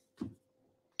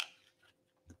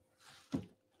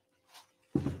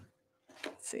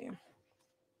 Let's see. I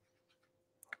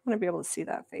want to be able to see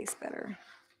that face better.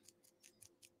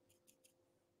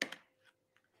 It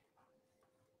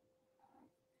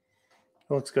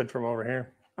looks good from over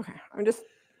here. Okay, I'm just.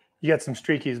 You got some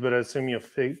streakies, but I assume you'll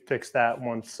fix that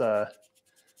once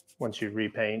you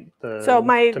repaint the. So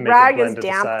my rag is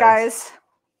damp, guys.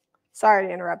 Sorry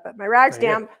to interrupt, but my rag's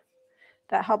damp.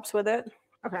 That helps with it.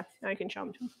 Okay, now I can show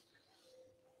them to them.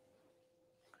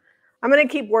 I'm going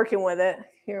to keep working with it.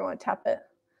 Here, I want to tap it.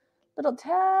 Little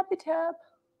tappy tap.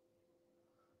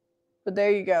 But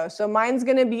there you go. So mine's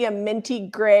going to be a minty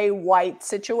gray white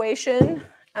situation.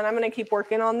 And I'm going to keep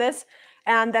working on this.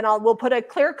 And then we'll put a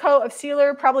clear coat of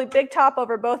sealer, probably big top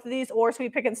over both of these, or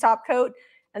sweet pick and stop coat,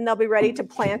 and they'll be ready to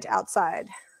plant outside.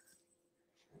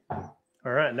 All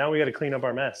right, now we got to clean up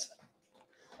our mess.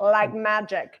 Like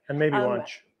magic. And maybe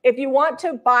lunch. If you want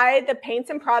to buy the paints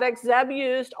and products, Zeb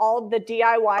used all of the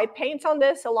DIY paints on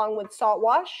this along with salt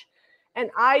wash.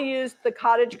 And I used the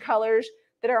Cottage Colors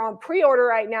that are on pre-order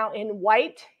right now in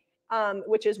white,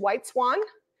 which is White Swan,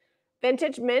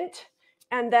 Vintage Mint,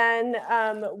 And then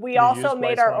we You also used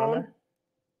made White our Swan on own. there?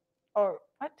 Or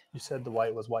what? You said the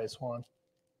white was White Swan.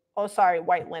 Oh, sorry,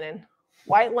 white linen.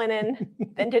 White linen,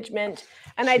 vintage mint.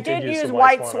 And I She did did use use some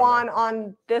White White Swan Swan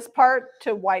on this part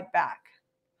to white back.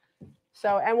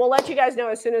 So, and we'll let you guys know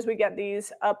as soon as we get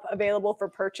these up available for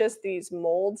purchase, these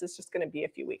molds. It's just going to be a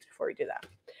few weeks before we do that.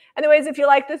 Anyways, if you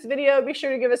like this video, be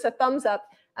sure to give us a thumbs up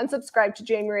and subscribe to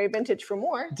Jamie Ray Vintage for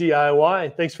more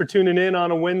DIY. Thanks for tuning in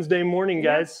on a Wednesday morning,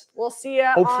 guys. We'll see you.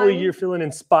 Hopefully you're feeling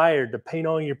inspired to paint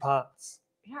all your pots.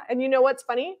 Yeah, and you know what's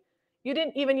funny? You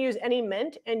didn't even use any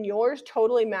mint, and yours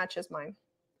totally matches mine.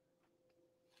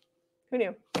 Who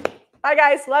knew? Bye,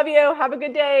 guys. Love you. Have a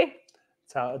good day.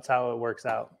 That's how it works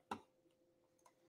out.